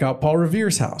got to check out Paul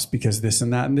Revere's house because this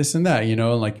and that and this and that,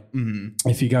 and like,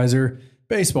 if you guys are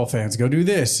baseball fans, go do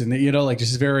this. And, like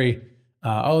just very,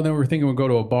 then we were thinking we'll go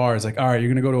to a bar. It's like, all right, you're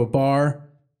going to go to a bar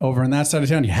over on that side of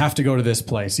town. You have to go to this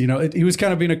place. He was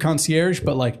kind of being a concierge,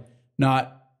 but like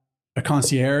not a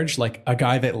concierge, like a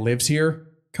guy that lives here.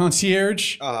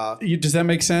 Concierge. Does that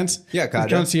make sense? Yeah. Kind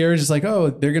of. Concierge is like, oh,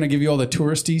 they're going to give you all the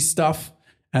touristy stuff.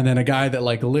 And then a guy that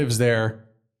like lives there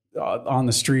on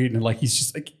the street and like he's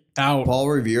just like out. Paul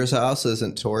Revere's house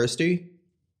isn't touristy?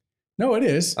 No, it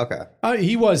is. Okay.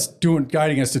 He was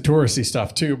guiding us to touristy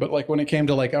stuff too, but like when it came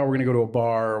to like, oh, we're gonna go to a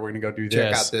bar or we're gonna go do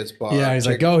check out this bar. Yeah, he's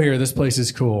like, go here. This place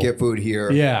is cool. Get food here.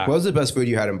 Yeah. What was the best food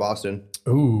you had in Boston?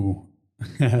 Ooh,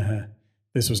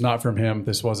 this was not from him.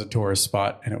 This was a tourist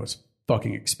spot, and it was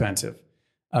fucking expensive.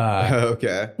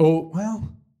 Okay. Oh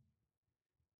well,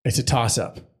 it's a toss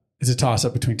up. It's a toss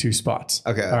up between two spots.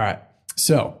 Okay. All right.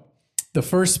 So the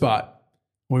first spot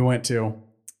we went to,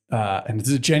 and it's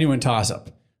a genuine toss up,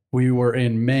 we were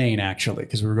in Maine, actually,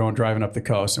 because we were driving up the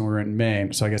coast, and we were in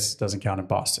Maine. So I guess it doesn't count in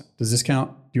Boston. Does this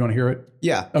count? Do you want to hear it?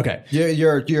 Yeah. Okay.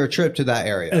 Your trip to that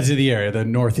area. To the area, the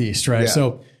Northeast, right? Yeah.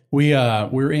 So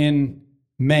we're in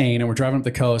Maine, and we're driving up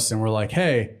the coast, and we're like,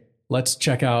 hey, let's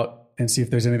check out and see if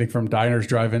there's anything from Diners,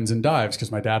 Drive-Ins, and Dives,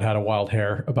 because my dad had a wild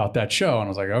hair about that show. And I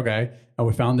was like, okay. And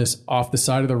we found this off the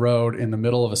side of the road in the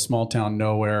middle of a small town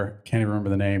nowhere. Can't even remember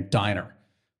the name. Diner.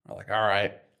 We're like, all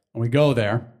right. And we go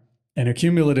there. And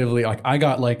cumulatively, like I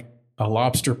got like a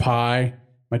lobster pie.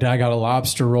 My dad got a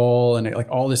lobster roll and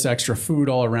like all this extra food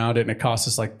all around it. And it cost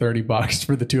us like $30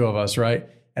 for the two of us, right?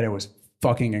 And it was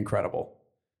fucking incredible.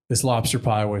 This lobster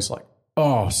pie was like,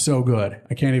 oh, so good.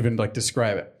 I can't even like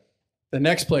describe it. The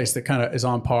next place that kind of is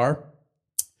on par,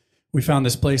 we found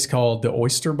this place called the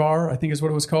Oyster Bar, I think is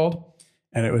what it was called.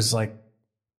 And it was like,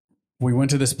 we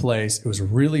went to this place. It was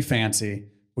really fancy.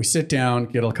 We sit down,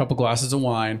 get a couple glasses of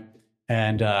wine,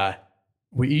 and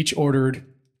we each ordered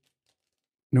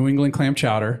New England clam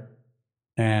chowder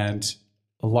and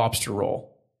a lobster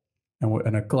roll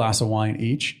and a glass of wine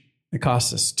each. It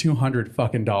cost us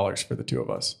 $200 for the two of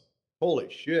us. Holy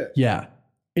shit. Yeah,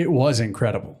 it was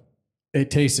incredible. It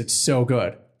tasted so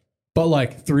good. But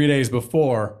like 3 days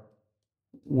before,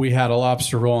 we had a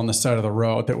lobster roll on the side of the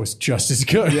road that was just as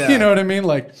good. Yeah. You know what I mean?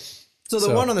 Like, so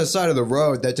the one on the side of the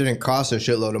road that didn't cost a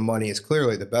shitload of money is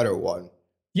clearly the better one.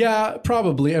 Yeah,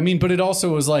 probably. I mean, but it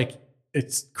also was like,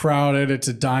 it's crowded. It's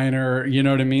a diner. You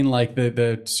know what I mean? Like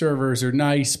the servers are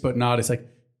nice, but not. It's like,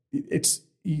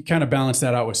 you kind of balance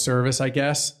that out with service, I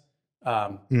guess.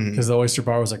 Because the Oyster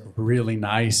Bar was like really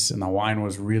nice and the wine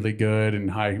was really good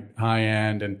and high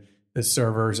end, and the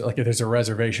servers, like there's a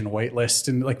reservation wait list,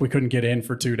 and like we couldn't get in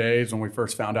for 2 days when we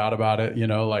first found out about it, you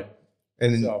know, like.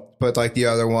 And but like the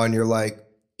other one, you're like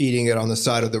eating it on the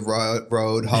side of the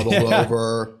road, huddled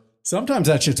over. Sometimes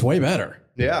that shit's way better.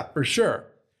 Yeah, for sure.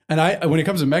 And when it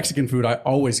comes to Mexican food, I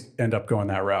always end up going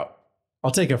that route.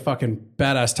 I'll take a fucking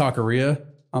badass taqueria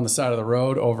on the side of the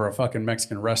road over a fucking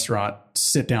Mexican restaurant,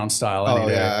 sit down style any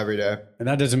day. Yeah, every day. And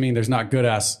that doesn't mean there's not good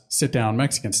ass sit down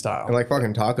Mexican style. And like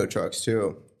fucking taco trucks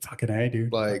too. Fucking A,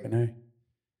 dude. Like, fucking A.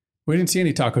 We didn't see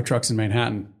any taco trucks in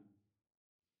Manhattan.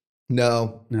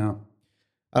 No.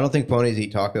 I don't think ponies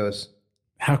eat tacos.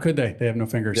 How could they? They have no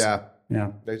fingers. Yeah.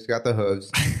 They just got the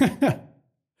hooves.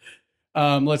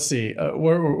 Let's see.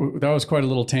 That was quite a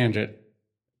little tangent.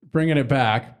 Bringing it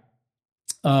back.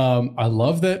 I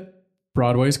love that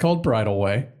Broadway is called Bridal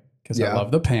Way because I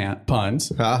love the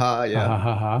puns. Haha, yeah. Ha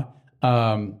ha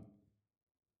ha.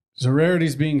 So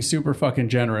Rarity's being super fucking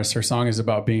generous. Her song is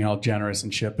about being all generous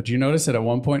and shit. But you notice that at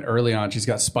one point early on, she's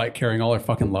got Spike carrying all her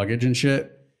fucking luggage and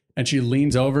shit. And she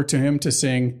leans over to him to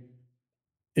sing,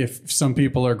 "If some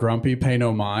people are grumpy, pay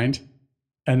no mind."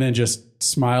 And then just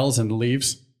smiles and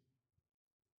leaves.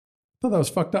 I thought that was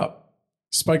fucked up.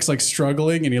 Spike's like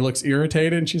struggling and he looks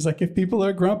irritated. And she's like, "If people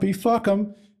are grumpy, fuck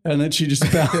them." And then she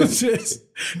just bounces.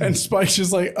 And Spike's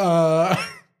just like,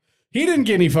 he didn't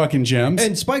get any fucking gems.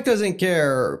 And Spike doesn't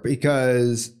care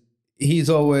because he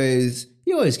always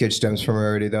gets gems from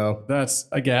Rarity though. That's,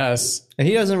 I guess. And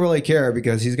he doesn't really care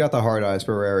because he's got the hard eyes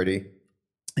for Rarity.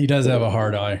 He does have a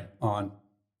hard eye on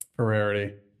for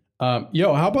Rarity. How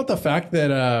about the fact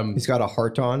that he's got a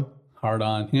heart on? Hard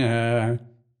on. Yeah.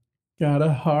 Got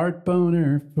a heart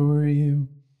boner for you.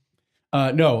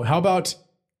 No, how about,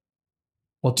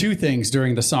 well, two things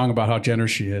during the song about how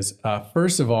generous she is.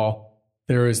 First of all,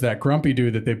 there was that grumpy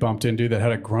dude that they bumped into that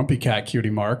had a grumpy cat cutie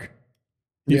mark.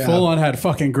 He full on had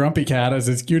fucking grumpy cat as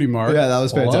his cutie mark. Yeah, that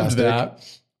was fantastic. Loved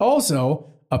that.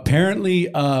 Also, apparently,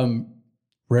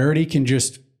 Rarity can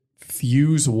just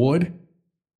fuse wood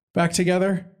back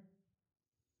together.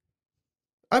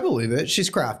 I believe it. She's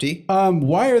crafty.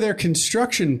 Why are there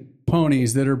construction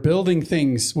ponies that are building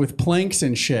things with planks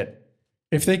and shit?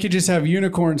 If they could just have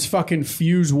unicorns fucking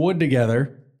fuse wood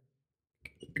together.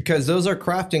 Because those are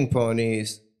crafting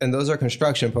ponies and those are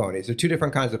construction ponies. They're two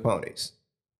different kinds of ponies.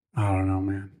 I don't know,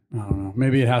 man. I don't know.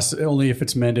 Maybe it has to, only if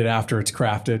it's mended after it's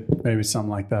crafted. Maybe something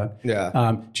like that.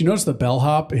 Yeah. Do you notice the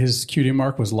bellhop, his cutie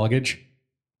mark was luggage?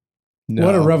 No.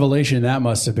 What a revelation that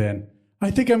must have been.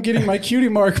 I think I'm getting my cutie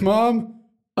mark, Mom.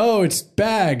 Oh, it's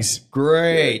bags.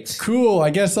 Great. Cool. I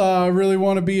guess I really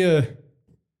want to be a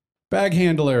bag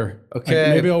handler. Okay.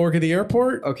 Maybe I'll work at the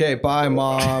airport. Okay, bye,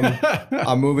 Mom.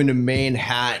 I'm moving to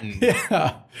Manhattan.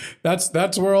 Yeah.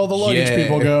 That's where all the luggage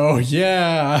people go.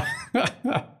 Yeah.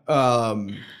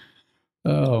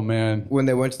 Oh, man. When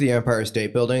they went to the Empire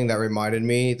State Building, that reminded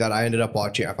me that I ended up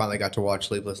watching. I finally got to watch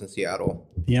Sleepless in Seattle.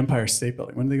 The Empire State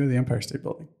Building. When did they go to the Empire State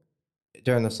Building?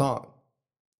 During the song.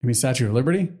 You mean Statue of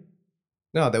Liberty?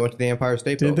 No, they went to the Empire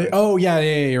State Did Building. they? Oh, yeah,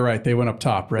 you're right. They went up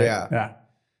top, right? Yeah.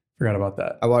 Forgot about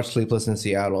that. I watched Sleepless in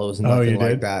Seattle. It was nothing like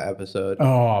did? that episode.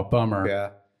 Oh, bummer. Yeah.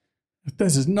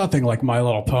 This is nothing like My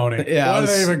Little Pony. Yeah, Why do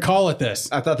they even call it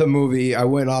this? I thought the movie, I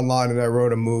went online and I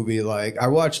wrote a movie. Like, I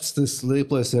watched the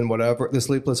Sleepless in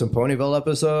Ponyville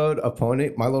episode of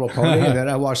My Little Pony, and then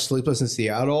I watched Sleepless in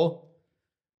Seattle,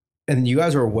 and you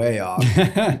guys were way off.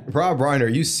 Rob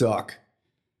Reiner, you suck.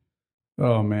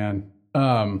 Oh, man.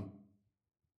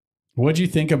 What'd you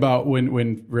think about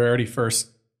when Rarity first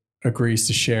agrees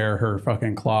to share her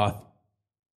fucking cloth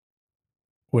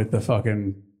with the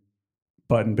fucking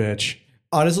button bitch?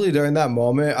 Honestly, during that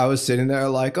moment, I was sitting there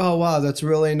like, oh, wow, that's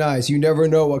really nice. You never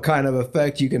know what kind of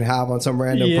effect you can have on some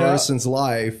random person's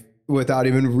life without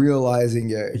even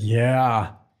realizing it.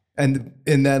 Yeah. And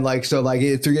then like, so like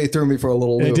it threw me for a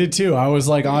little loop. It did too. I was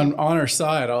like on her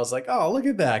side. I was like, oh, look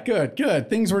at that.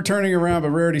 Good. Things were turning around, but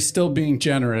Rarity's still being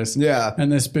generous. Yeah.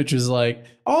 And this bitch is like,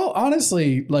 oh,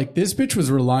 honestly, like this bitch was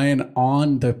relying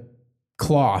on the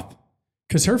cloth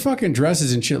because her fucking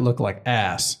dresses and shit look like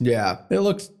ass. Yeah. It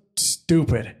looked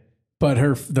stupid, but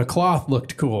the cloth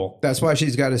looked cool. That's why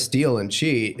she's got to steal and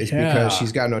cheat, is because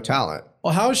she's got no talent.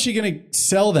 Well, how is she going to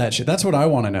sell that shit? That's what I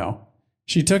want to know.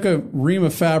 She took a ream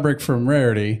of fabric from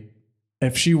Rarity.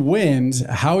 If she wins,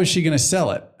 how is she going to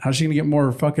sell it? How's she going to get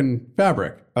more fucking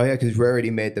fabric? Oh, yeah, because Rarity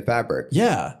made the fabric.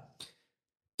 Yeah.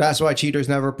 That's why cheaters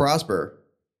never prosper.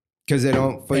 Because they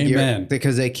don't figure,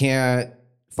 because they can't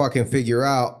fucking figure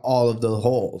out all of the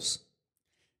holes.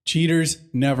 Cheaters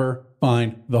never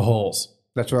find the holes.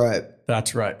 That's right.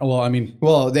 That's right. Well, I mean,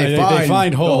 they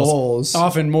find holes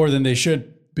often more than they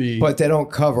should be, but they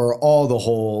don't cover all the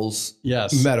holes.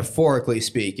 Yes, metaphorically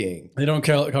speaking, they don't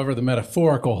cover the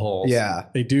metaphorical holes. Yeah,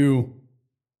 they do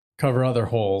cover other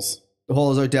holes. The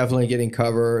holes are definitely getting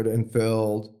covered and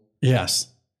filled.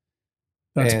 Yes,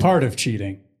 that's part of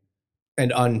cheating.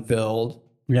 And unfilled.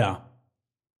 Yeah.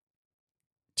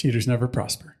 Cheaters never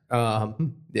prosper.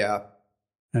 Yeah.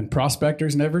 And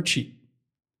prospectors never cheat.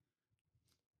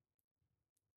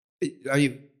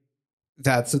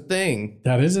 That's a thing.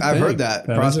 That is a thing. I've heard that.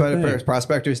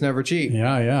 Prospectors never cheat.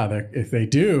 Yeah. If they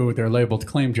do, they're labeled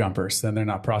claim jumpers. Then they're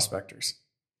not prospectors.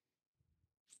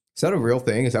 Is that a real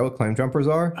thing? Is that what claim jumpers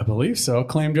are? I believe so.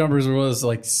 Claim jumpers was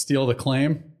like steal the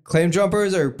claim. Claim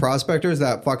jumpers are prospectors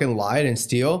that fucking lied and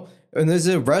steal. And there's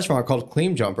a restaurant called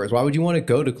Claim Jumpers. Why would you want to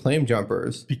go to Claim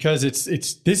Jumpers? Because this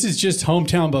is just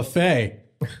Hometown Buffet,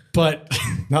 but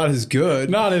not as good.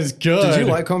 Not as good. Did you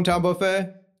like Hometown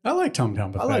Buffet? I liked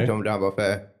Hometown Buffet. I liked Hometown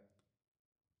Buffet.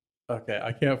 Okay,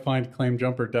 I can't find Claim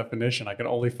Jumper definition. I can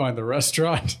only find the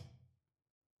restaurant.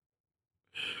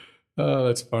 Oh,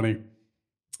 that's funny.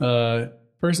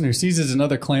 Person who seizes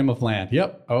another claim of land.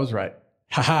 Yep, I was right.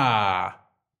 Ha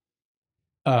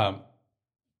ha.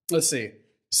 Let's see.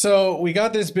 So we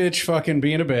got this bitch fucking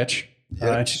being a bitch.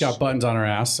 And she's got buttons on her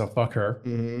ass, so fuck her.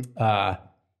 Mm-hmm.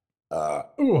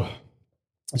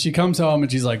 And she comes home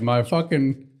and she's like, my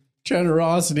fucking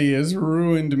generosity has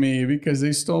ruined me because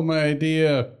they stole my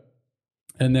idea.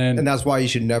 And that's why you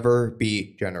should never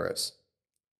be generous.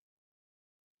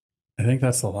 I think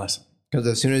that's the lesson. Because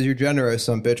as soon as you're generous,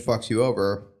 some bitch fucks you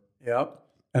over. Yep.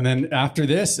 And then after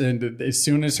this, and as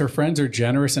soon as her friends are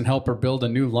generous and help her build a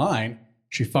new line,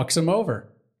 she fucks them over.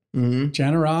 Mm-hmm.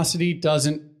 Generosity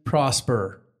doesn't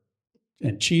prosper.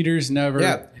 And cheaters never.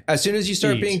 Yeah. As soon as you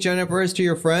start being generous to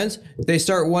your friends, they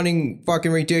start wanting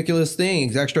fucking ridiculous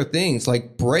things, extra things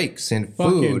like breaks and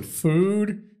fucking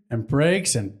food and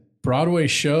breaks and Broadway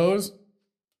shows.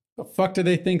 The fuck do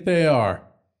they think they are?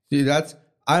 Dude,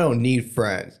 I don't need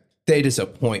friends. They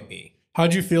disappoint me.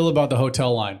 How'd you feel about the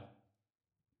hotel line?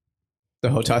 The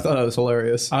hotel, I thought that was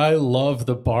hilarious. I love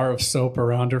the bar of soap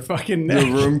around her fucking neck.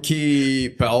 The room key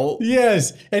belt.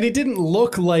 Yes. And it didn't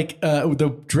look like,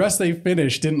 the dress they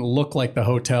finished didn't look like the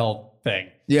hotel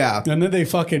thing. Yeah. And then they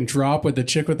fucking drop with the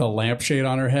chick with the lampshade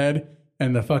on her head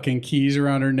and the fucking keys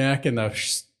around her neck and the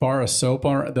bar of soap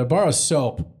on her. The bar of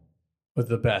soap was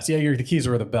the best. Yeah, the keys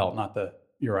were the belt, not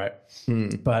you're right.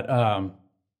 But,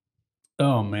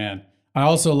 oh man.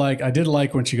 I did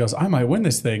like when she goes, I might win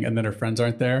this thing. And then her friends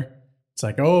aren't there. It's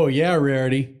like, oh yeah,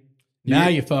 Rarity. Now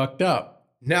you fucked up.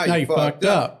 Now you fucked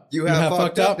up. You have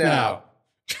fucked up now.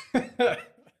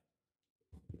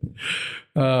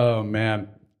 Oh man.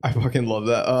 I fucking love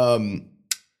that.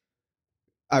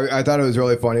 I thought it was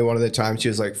really funny. One of the times she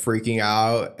was like freaking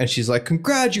out and she's like,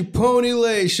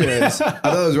 congratulations. I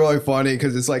thought it was really funny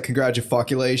because it's like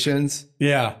congratulations.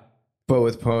 Yeah. But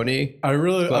with pony. I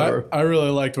really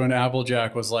liked when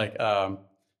Applejack was like,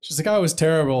 she's like, I was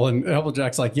terrible. And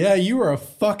Applejack's like, yeah, you were a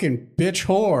fucking bitch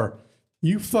whore.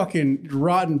 You fucking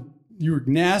rotten. You were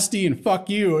nasty and fuck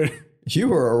you. You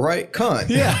were a right cunt.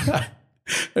 Yeah.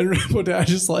 And Rainbow Dash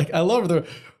is like, I love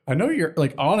I know you're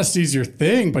like, honesty's your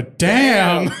thing, but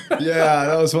damn. Yeah,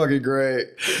 that was fucking great.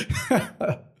 Yeah,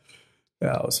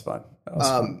 that was fun.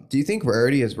 Do you think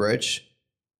Rarity is rich?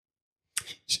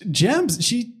 Gems.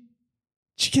 She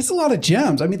gets a lot of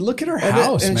gems. I mean, look at her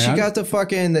house, and man. she got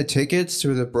the tickets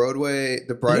to the Bridal Way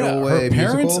Her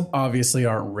parents musical. obviously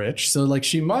aren't rich, so like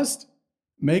she must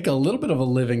make a little bit of a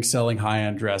living selling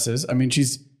high-end dresses. I mean,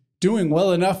 she's doing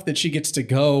well enough that she gets to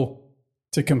go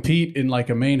to compete in like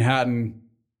a Manhattan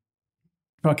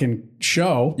fucking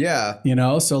show. Yeah. You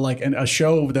know, so like a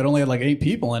show that only had like 8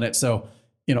 people in it. So,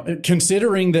 you know,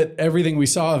 considering that everything we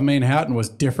saw of Manhattan was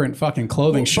different fucking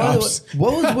clothing shops.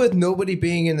 What was with nobody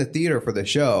being in the theater for the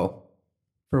show?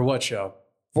 For what show?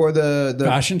 For the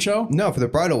fashion show? No, for the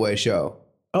Bridal Way show.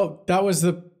 Oh, that was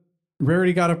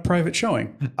Rarity got a private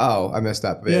showing. Oh, I missed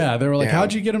that bit. Yeah, they were like,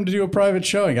 how'd you get him to do a private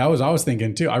showing? I was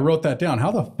thinking too. I wrote that down.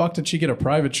 How the fuck did she get a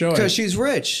private showing? Because she's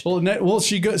rich. Well,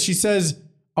 she says,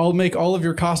 I'll make all of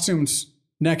your costumes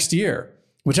next year,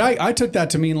 which I took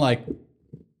that to mean like,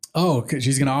 oh, cause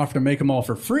she's going to offer to make them all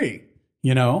for free.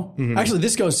 You know, Actually,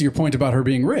 this goes to your point about her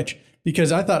being rich,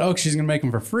 because I thought, oh, she's going to make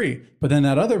them for free. But then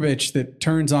that other bitch that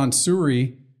turns on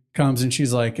Suri comes and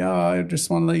she's like, oh, I just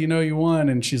want to let you know you won.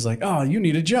 And she's like, oh, you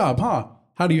need a job, huh?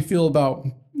 How do you feel about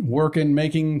working,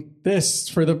 making this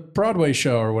for the Broadway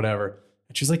show or whatever?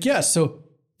 And she's like, yes. So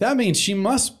that means she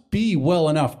must be well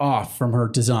enough off from her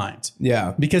designs.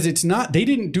 Yeah. Because they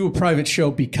didn't do a private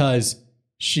show because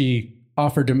she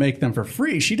offered to make them for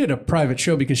free. She did a private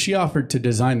show because she offered to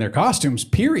design their costumes,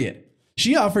 period.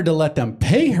 She offered to let them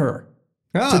pay her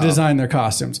to design their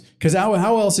costumes. Because how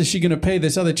else is she going to pay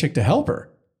this other chick to help her?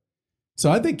 So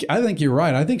I think you're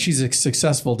right. I think she's a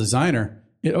successful designer,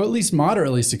 or at least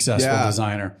moderately successful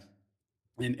designer.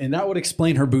 And that would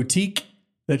explain her boutique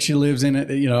that she lives in.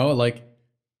 You know, like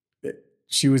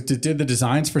she did the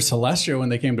designs for Celestia when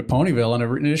they came to Ponyville.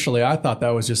 And initially I thought that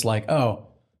was just like, oh,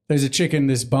 there's a chick in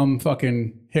this bum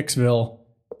fucking Hicksville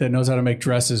that knows how to make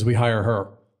dresses. We hire her.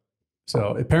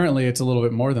 So apparently it's a little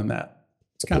bit more than that.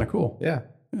 It's kind of cool. Yeah.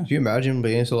 Do you imagine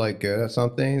being so like good at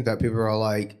something that people are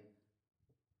like,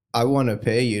 I want to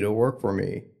pay you to work for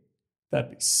me?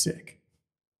 That'd be sick.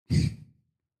 That'd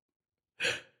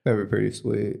be pretty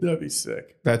sweet. That'd be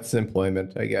sick. That's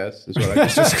employment, I guess, is what I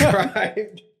just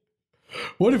described.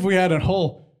 What if we had a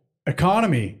whole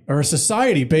economy or a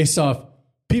society based off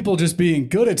people just being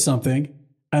good at something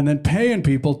and then paying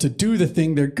people to do the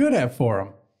thing they're good at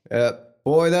for them?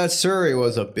 Boy, that Suri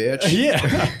was a bitch.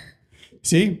 Yeah.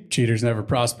 See, cheaters never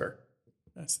prosper.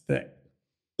 That's the thing.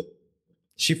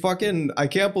 I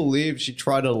can't believe she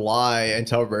tried to lie and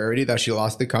tell Rarity that she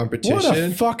lost the competition. What a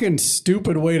fucking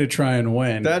stupid way to try and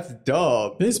win. That's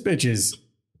dumb. This bitch is...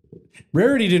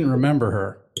 Rarity didn't remember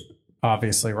her,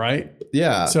 obviously, right?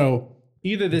 Yeah. So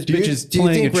either this bitch is playing a trick. Do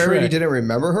you think Rarity didn't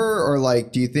remember her? Or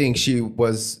like, do you think she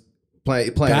was playing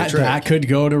a trick? That could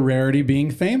go to Rarity being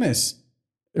famous.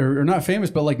 Or not famous,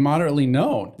 but like moderately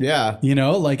known. Yeah. You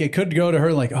know, like it could go to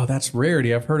her like, oh, that's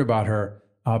Rarity. I've heard about her.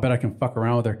 I bet I can fuck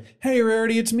around with her. Hey,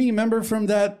 Rarity, it's me. Remember from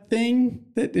that thing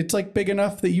that it's like big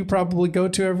enough that you probably go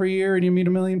to every year and you meet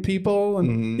 1 million people?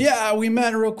 And yeah, we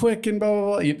met real quick and blah,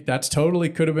 blah, blah. That's totally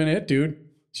could have been it, dude.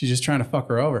 She's just trying to fuck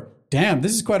her over. Damn,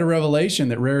 this is quite a revelation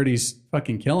that Rarity's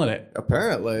fucking killing it.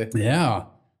 Apparently. Yeah.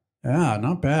 Yeah,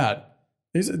 not bad.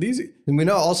 These and we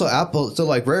know also Apple, so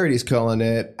like Rarity's killing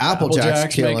it.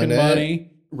 Applejack's killing making it. Money.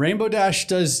 Rainbow Dash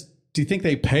do you think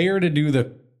they pay her to do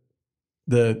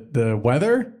the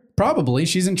weather? Probably.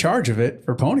 She's in charge of it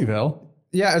for Ponyville.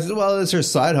 Yeah, as well as her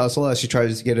side hustle as she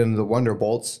tries to get into the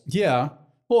Wonderbolts. Yeah.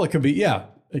 Well, it could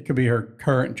be her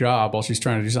current job while she's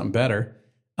trying to do something better.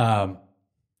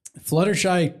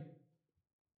 Fluttershy,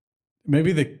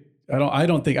 maybe I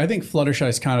think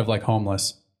Fluttershy's kind of like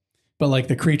homeless. But like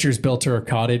the creatures built her a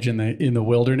cottage in the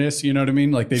wilderness, you know what I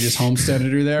mean? Like they just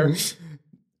homesteaded her there.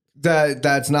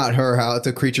 That's not her house.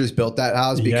 The creatures built that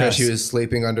house because she was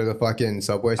sleeping under the fucking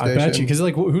subway station. I bet you, because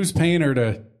like who's paying her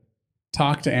to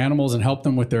talk to animals and help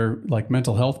them with their like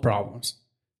mental health problems?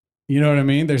 You know what I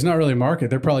mean? There's not really a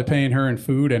market. They're probably paying her in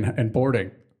food and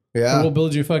boarding. Yeah, so we'll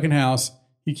build you a fucking house.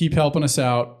 You keep helping us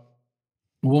out.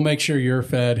 We'll make sure you're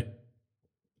fed.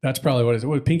 That's probably what it is.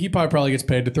 Well, Pinkie Pie probably gets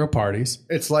paid to throw parties.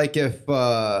 It's like if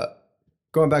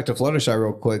going back to Fluttershy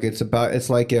real quick. It's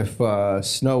like if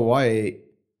Snow White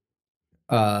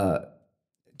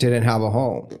didn't have a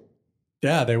home.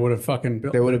 Yeah, they would have fucking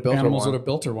built. They would have built animals would have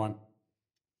built her one.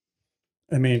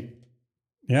 I mean,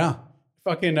 yeah,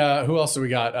 fucking. Who else do we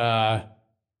got?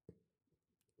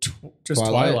 Just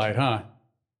Twilight, huh?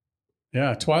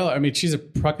 Yeah, Twilight. I mean, she's a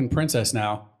fucking princess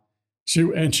now. She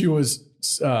was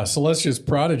Celestia's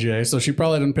protege, so she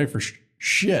probably didn't pay for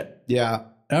shit. Yeah.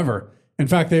 Ever. In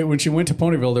fact, when she went to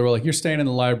Ponyville, they were like, "You're staying in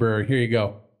the library. Here you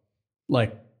go,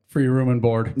 like free room and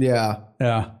board." Yeah.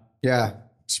 Yeah. Yeah.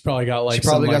 She probably got like She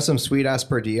probably got some sweet ass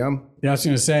per diem. Yeah, I was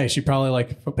gonna say she probably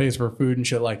like pays for food and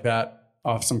shit like that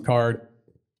off some card.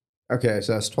 Okay,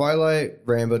 so that's Twilight,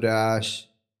 Rainbow Dash,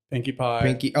 Pinkie Pie.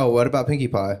 Pinkie. Oh, what about Pinkie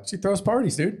Pie? She throws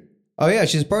parties, dude, Oh yeah,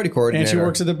 she's a party coordinator. and she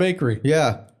works at the bakery.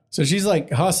 Yeah. So she's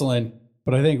like hustling.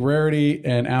 But I think Rarity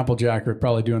and Applejack are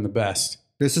probably doing the best.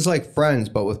 This is like Friends,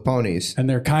 but with ponies. And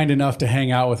they're kind enough to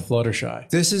hang out with Fluttershy.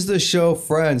 This is the show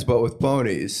Friends, but with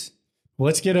ponies.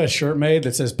 Let's get a shirt made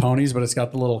that says ponies, but it's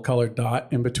got the little colored dot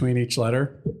in between each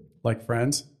letter, like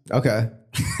Friends. Okay.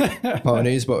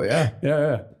 Ponies, but yeah.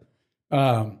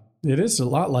 Yeah. It is a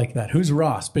lot like that. Who's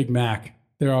Ross? Big Mac.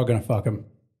 They're all going to fuck him.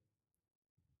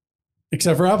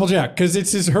 Except for Applejack, because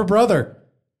it's her brother.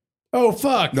 Oh,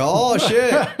 fuck. Oh,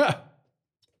 shit.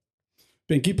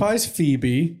 Pinkie Pie's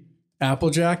Phoebe.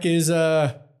 Applejack is,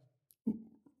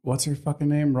 what's her fucking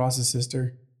name? Ross's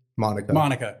sister?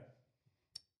 Monica.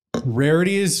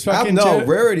 Rarity is fucking...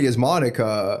 Rarity is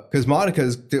Monica. Because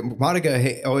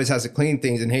Monica always has to clean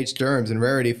things and hates germs, and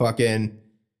Rarity fucking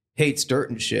hates dirt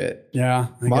and shit. Yeah.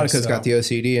 Monica's got the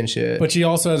OCD and shit. But she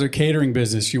also has her catering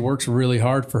business. She works really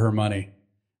hard for her money.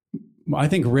 I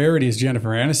think Rarity is Jennifer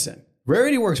Aniston.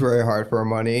 Rarity works very hard for her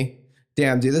money.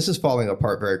 Damn, dude, this is falling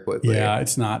apart very quickly. Yeah,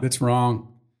 it's not. It's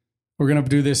wrong. We're going to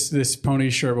do this pony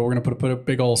shirt, but we're going to put a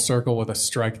big old circle with a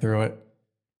strike through it.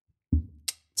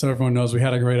 So everyone knows we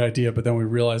had a great idea, but then we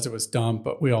realized it was dumb,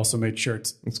 but we also made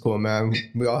shirts. It's cool, man.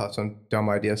 We all have some dumb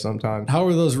ideas sometimes. How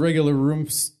are those regular room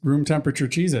temperature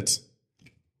Cheez-Its?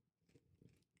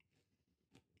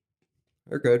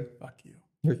 They're good. Fuck you.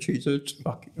 They're Cheez-Its.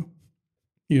 Fuck you.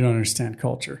 You don't understand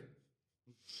culture.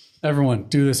 Everyone,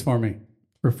 do this for me.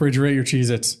 Refrigerate your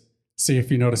Cheez-Its. See if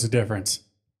you notice a difference.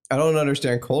 I don't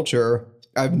understand culture.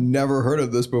 I've never heard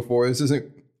of this before. This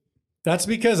isn't... That's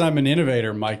because I'm an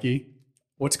innovator, Mikey.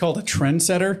 What's called a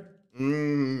trendsetter?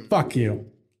 Fuck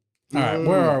you. All right,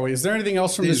 where are we? Is there anything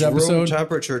else from this episode? Room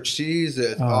temperature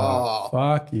Cheez-Its. Oh,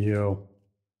 fuck you.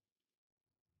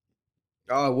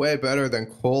 Oh, way better than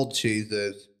cold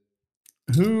Cheez-Its.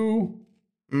 Who?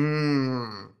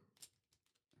 Mmm.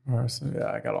 So,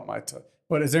 yeah, I got all my...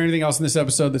 But is there anything else in this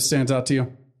episode that stands out to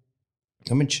you?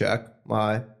 Let me check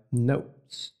my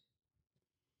notes.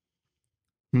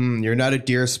 You're not a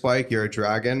deer, Spike. You're a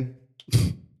dragon.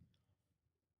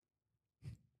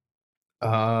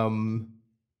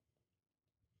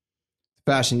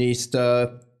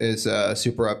 Fashionista is a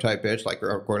super uptight bitch like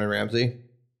Gordon Ramsay.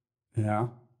 Yeah.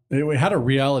 It had a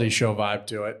reality show vibe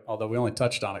to it, although we only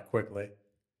touched on it quickly.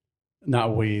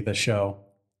 Not we, the show.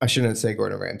 I shouldn't say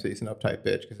Gordon Ramsay's an uptight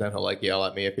bitch because then he'll like yell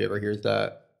at me if he ever hears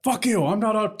that. Fuck you, I'm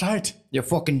not uptight. You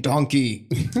fucking donkey.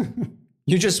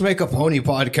 You just make a pony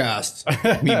podcast.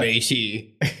 Me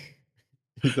matey.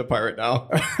 He's a pirate now.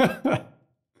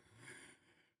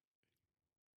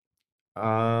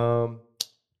 I'm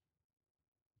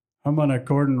on a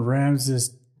Gordon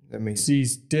Ramsay's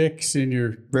sees dicks in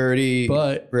your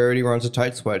butt. Rarity runs a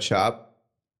tight sweatshop.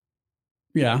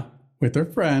 Yeah, with her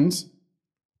friends.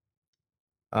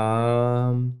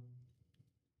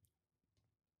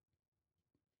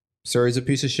 Suri's a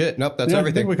piece of shit. Nope, that's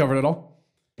everything. I think we covered it all.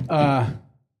 All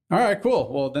right,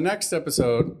 cool. Well, the next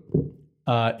episode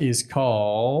is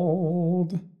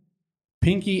called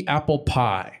Pinkie Apple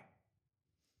Pie.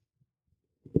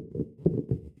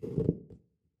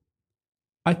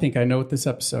 I think I know what this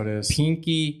episode is.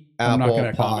 Pinkie Apple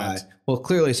Pie. Comment. Well,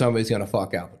 clearly somebody's going to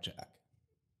fuck Applejack.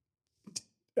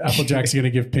 Applejack's going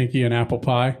to give Pinkie an apple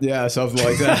pie? Yeah, something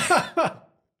like that.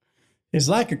 It's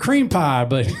like a cream pie,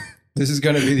 but... This is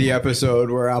going to be the episode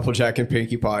where Applejack and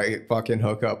Pinkie Pie fucking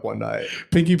hook up one night.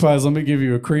 Pinkie Pie's let me give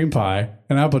you a cream pie,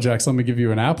 and Applejack's let me give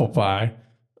you an apple pie.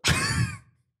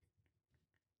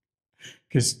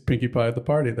 Because Pinkie Pie at the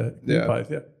party, pies,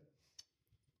 yeah.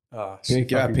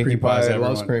 Pinkie Pie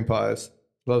loves cream pies.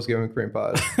 Loves giving cream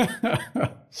pies. I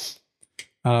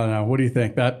don't know. What do you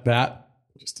think? That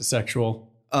just a sexual...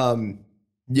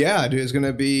 Yeah, dude, it's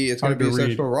gonna be a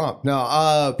sexual romp.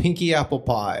 No, Pinkie Apple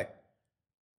Pie.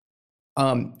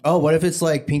 What if it's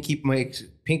like Pinkie makes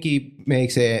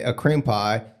a cream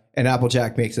pie and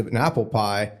Applejack makes an apple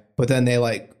pie, but then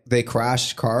they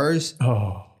crash cars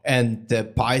and the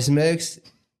pies mixed,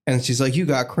 and she's like, "You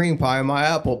got cream pie in my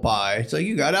apple pie." It's like,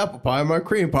 "You got apple pie in my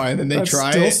cream pie," and then they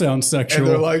try still it. Sounds sexual. And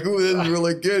they're like, "Ooh, this is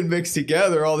really good mixed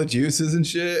together, all the juices and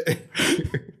shit."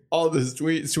 All the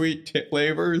sweet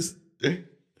flavors.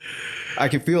 I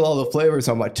can feel all the flavors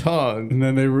on my tongue. And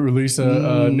then they release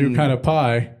a new kind of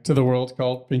pie to the world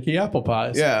called Pinkie Apple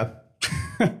Pies. Yeah.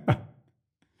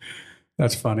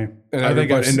 That's funny.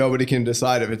 And nobody can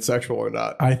decide if it's sexual or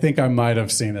not. I think I might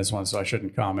have seen this one, so I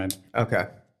shouldn't comment. Okay.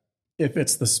 If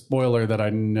it's the spoiler that I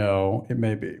know, it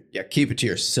may be. Yeah, keep it to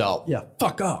yourself. Yeah,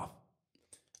 fuck off.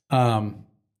 All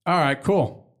right,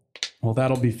 cool. Well,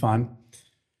 that'll be fun.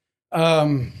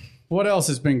 What else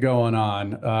has been going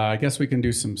on? I guess we can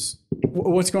do some...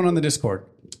 What's going on in the Discord?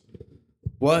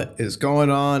 What is going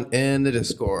on in the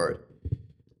Discord?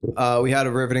 We had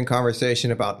a riveting conversation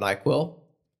about NyQuil.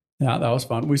 Yeah, that was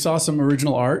fun. We saw some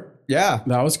original art. Yeah.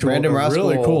 That was cool. Random Rascal,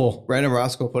 really cool. Random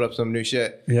Rascal put up some new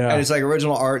shit. Yeah. And it's like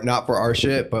original art, not for our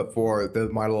shit, but for the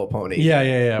My Little Pony.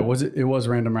 Yeah. Was it was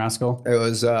Random Rascal? It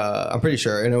was, I'm pretty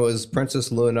sure. And it was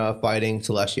Princess Luna fighting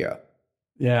Celestia.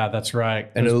 Yeah, that's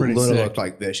right. And Luna looked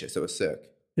like vicious. It was sick.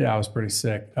 Yeah, it was pretty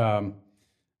sick.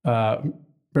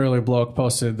 Barely Bloke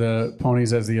posted the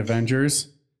ponies as the Avengers.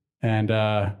 And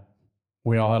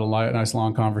we all had a nice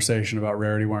long conversation about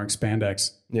Rarity wearing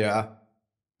spandex. Yeah.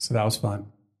 So that was fun.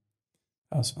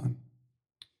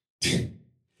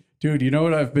 Dude, you know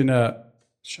what I've been...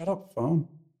 Shut up, phone.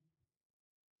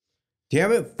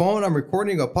 Damn it, phone, I'm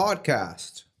recording a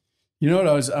podcast. You know what?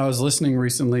 I was listening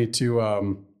recently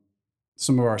to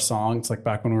some of our songs, like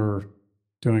back when we were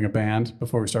doing a band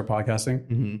before we started podcasting.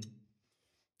 Mm-hmm.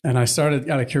 And I started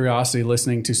out of curiosity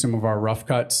listening to some of our rough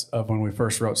cuts of when we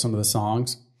first wrote some of the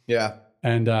songs. Yeah.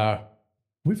 And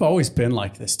we've always been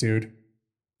like this, dude.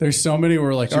 There's so many where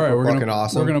we're like, Super all right,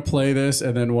 we're gonna play this,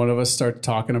 and then one of us starts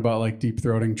talking about like deep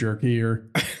throating jerky or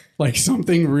like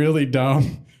something really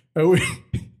dumb.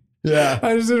 Yeah.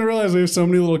 I just didn't realize we have so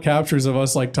many little captures of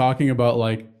us like talking about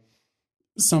like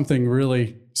something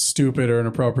really stupid or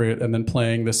inappropriate, and then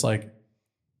playing this like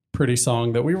pretty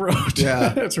song that we wrote.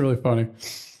 Yeah. It's really funny.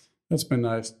 That's been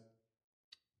nice.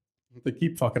 They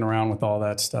keep fucking around with all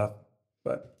that stuff,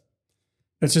 but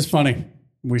it's just funny.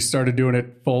 We started doing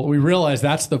it full. We realized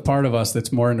that's the part of us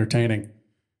that's more entertaining.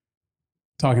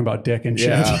 Talking about dick and shit.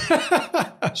 Yeah.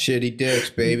 Shitty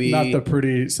dicks, baby. Not the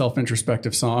pretty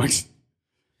self-introspective songs.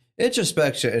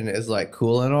 Introspection is like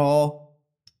cool and all,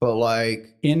 but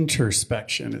like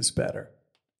introspection is better.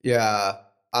 Yeah.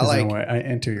 I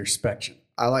enter your spection.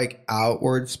 I like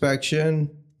outward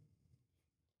spection.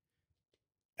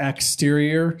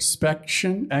 Exterior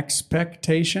spection,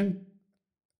 expectation.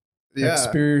 Yeah.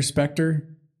 Exterior specter.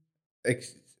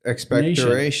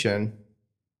 Expectoration.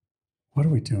 What are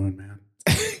we doing, man?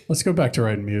 Let's go back to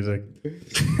writing music.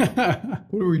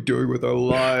 What are we doing with our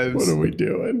lives? What are we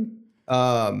doing?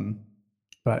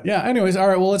 But yeah, anyways, all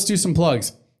right, well, let's do some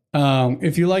plugs.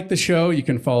 If you like the show, you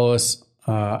can follow us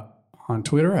on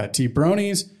Twitter at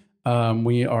tbronies.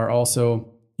 We are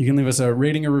also, you can leave us a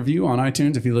rating or review on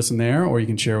iTunes if you listen there, or you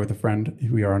can share with a friend.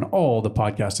 We are on all the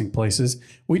podcasting places.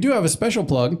 We do have a special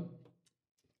plug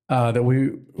that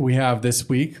we have this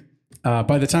week.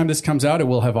 By the time this comes out, it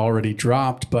will have already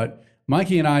dropped, but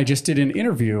Mikey and I just did an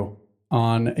interview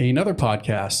on another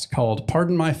podcast called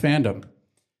Pardon My Fandom.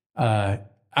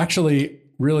 Actually,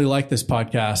 really like this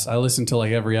podcast. I listen to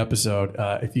like every episode.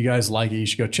 If you guys like it, you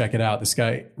should go check it out. This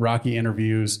guy, Rocky,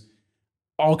 interviews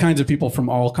all kinds of people from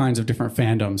all kinds of different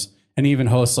fandoms, and he even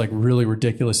hosts like really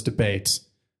ridiculous debates.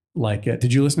 Like,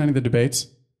 did you listen to any of the debates?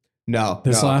 No.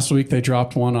 This last week, they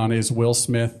dropped one on is Will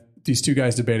Smith. These two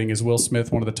guys debating, is Will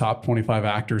Smith one of the top 25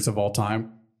 actors of all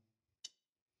time?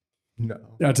 No.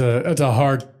 That's a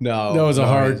hard. No. That was a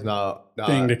hard not.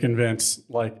 thing to convince.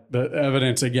 Like the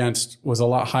evidence against was a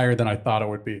lot higher than I thought it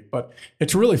would be. But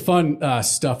it's really fun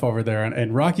stuff over there,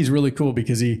 and Rocky's really cool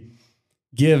because he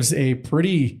gives a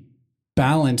pretty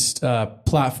balanced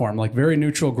platform, like very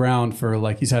neutral ground for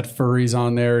like he's had furries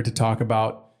on there to talk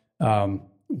about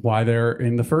why they're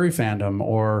in the furry fandom,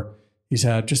 or he's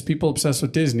had just people obsessed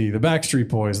with Disney, the Backstreet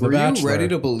Boys, The Bachelor. Were you ready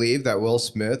to believe that Will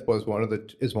Smith was one of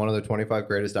the 25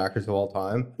 greatest actors of all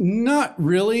time? Not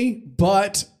really,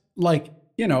 but like,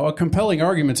 you know, a compelling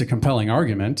argument's a compelling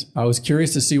argument. I was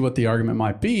curious to see what the argument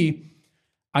might be.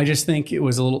 I just think it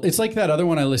was a little, it's like that other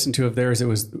one I listened to of theirs. It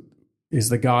was, is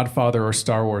The Godfather or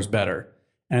Star Wars better?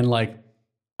 And like,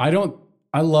 I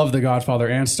love The Godfather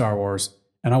and Star Wars,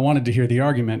 and I wanted to hear the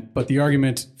argument, but the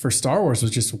argument for Star Wars was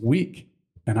just weak.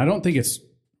 And I don't think it's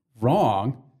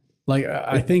wrong. Like,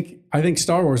 I think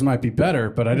Star Wars might be better,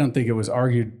 but I don't think it was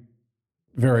argued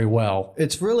very well.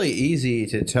 It's really easy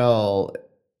to tell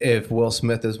if Will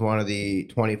Smith is one of the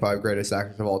 25 greatest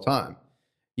actors of all time.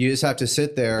 You just have to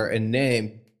sit there and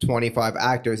name 25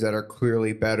 actors that are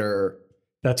clearly better.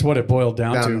 That's what it boiled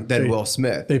down to. Than Will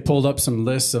Smith. They pulled up some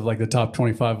lists of like the top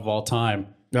 25 of all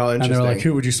time. Oh, interesting. And they're like,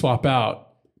 who would you swap out?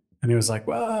 And he was like,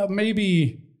 well,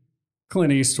 maybe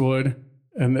Clint Eastwood.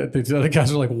 And the other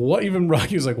guys were like, what? Even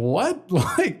Rocky was like, what?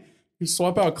 Like, You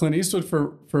swap out Clint Eastwood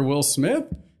for Will Smith.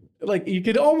 Like you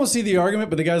could almost see the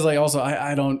argument, but the guy's like, also,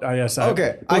 I guess.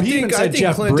 Okay, I think I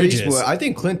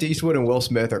think Clint Eastwood and Will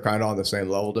Smith are kind of on the same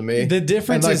level to me. The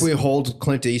difference and is we hold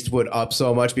Clint Eastwood up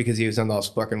so much because he was in those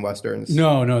fucking westerns.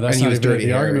 No, that's not even dirty.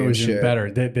 The argument was even shit.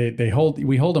 better.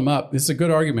 We hold him up. This is a good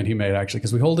argument he made actually,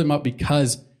 because we hold him up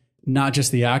because not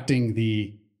just the acting,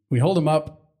 we hold him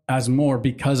up as more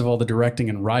because of all the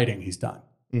directing and writing he's done.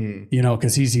 You know,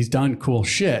 because he's done cool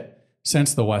shit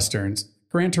since the westerns.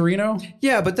 Gran Torino?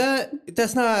 Yeah, but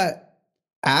that's not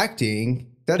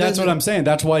acting. That's what I'm saying.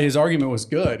 That's why his argument was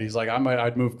good. He's like,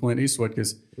 I'd move Clint Eastwood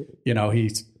because, you know,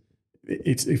 it's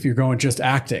if you're going just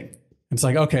acting. It's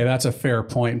like, okay, that's a fair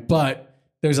point. But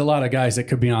there's a lot of guys that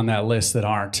could be on that list that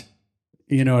aren't.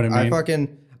 You know what I mean?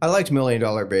 I liked $1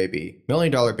 Million Baby. $1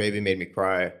 Million Baby made me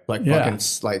cry. Fucking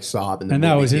like sob in the movie. And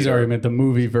that was his theater. argument, the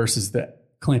movie versus the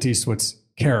Clint Eastwood's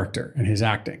character and his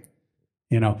acting.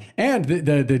 You know, and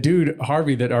the dude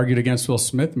Harvey that argued against Will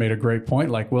Smith made a great point.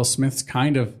 Like Will Smith's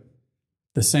kind of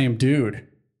the same dude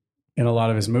in a lot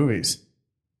of his movies.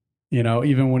 You know,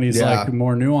 even when he's like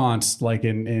more nuanced, like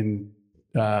in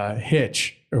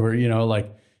Hitch, or you know,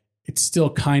 like it's still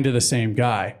kind of the same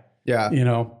guy. Yeah, you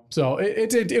know. So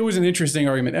it was an interesting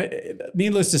argument.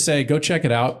 Needless to say, go check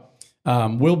it out.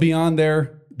 We'll be on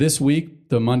there this week,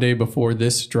 the Monday before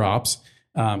this drops.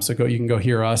 So you can go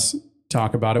hear us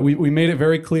talk about it. We made it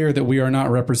very clear that we are not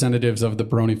representatives of the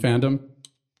Brony fandom,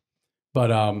 but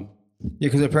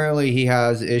because apparently he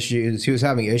has issues. He was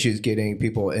having issues getting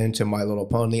people into My Little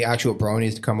Pony, the actual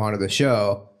Bronies, to come onto the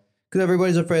show because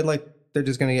everybody's afraid like they're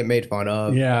just going to get made fun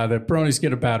of. Yeah, the Bronies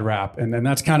get a bad rap, and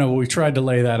that's kind of what we tried to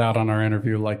lay that out on our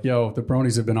interview. Like, yo, the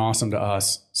Bronies have been awesome to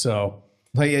us, so.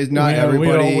 Like it's not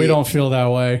everybody. We don't feel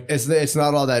that way. It's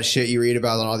not all that shit you read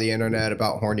about on all the internet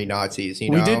about horny Nazis. You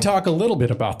know? We did talk a little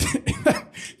bit about that.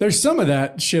 There's some of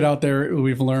that shit out there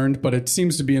we've learned, but it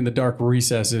seems to be in the dark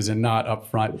recesses and not up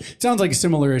front. It sounds like a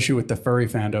similar issue with the furry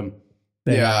fandom.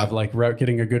 They have like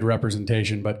getting a good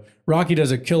representation. But Rocky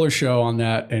does a killer show on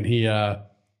that, and he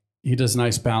does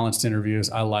nice balanced interviews.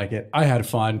 I like it. I had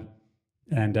fun,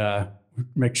 and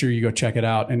make sure you go check it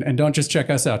out. And don't just check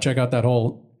us out. Check out that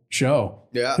whole show.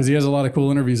 Yeah. Because he has a lot of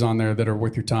cool interviews on there that are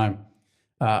worth your time.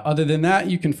 Other than that,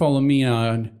 you can follow me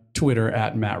on Twitter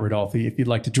at Matt Rodolfi. If you'd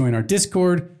like to join our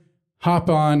Discord, hop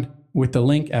on with the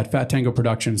link at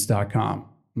fattangoproductions.com.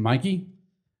 Mikey?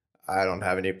 I don't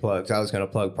have any plugs. I was going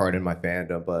to plug Pardon My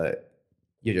Fandom, but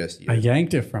I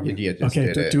yanked it from you.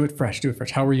 Okay, do it fresh.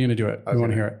 How are you going to do it? Okay. We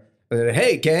want to hear it.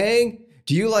 Hey, gang,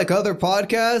 do you like other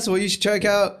podcasts? Well, you should check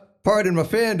out Pardon My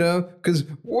Fandom because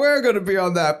we're going to be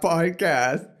on that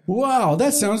podcast. Wow,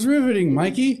 that sounds riveting,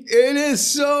 Mikey. It is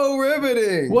so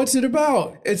riveting. What's it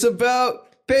about? It's about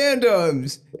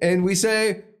fandoms. And we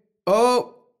say,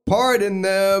 oh, pardon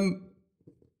them.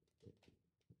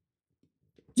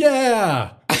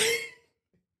 Yeah.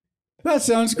 That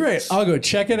sounds great. I'll go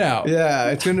check it out. Yeah,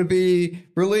 it's going to be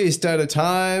released at a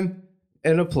time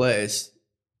and a place.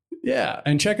 Yeah,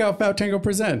 and check out Fat Tango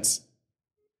Presents.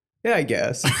 Yeah, I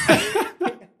guess.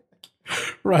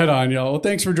 Right on, y'all. Well,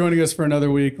 thanks for joining us for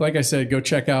another week. Like I said, go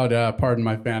check out Pardon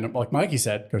My Fandom. Like Mikey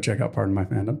said, go check out Pardon My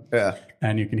Fandom. Yeah.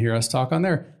 And you can hear us talk on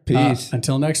there. Peace.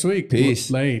 Until next week.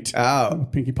 Peace. Late.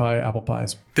 Out. Pinkie Pie, Apple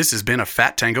Pies. This has been a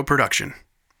Fat Tango production.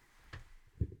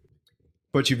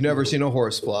 But you've never seen a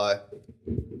horse fly.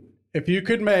 If you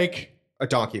could make a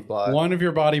donkey fly, one of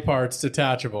your body parts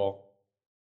detachable,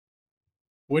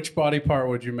 which body part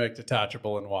would you make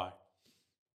detachable and why?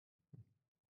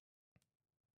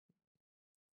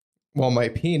 Well, my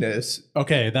penis.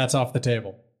 Okay, that's off the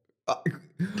table.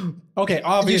 Okay,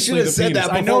 obviously you the said penis.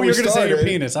 that I know you're going to say your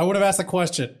started. penis. I would have asked the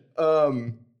question.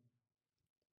 My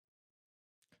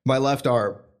left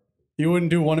arm. You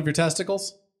wouldn't do one of your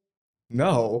testicles?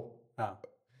 No. Oh.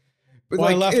 But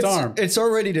why left arm? It's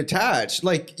already detached.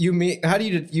 Like you mean? How do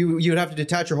you'd have to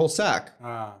detach your whole sack?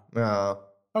 Ah. No.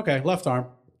 Okay, left arm.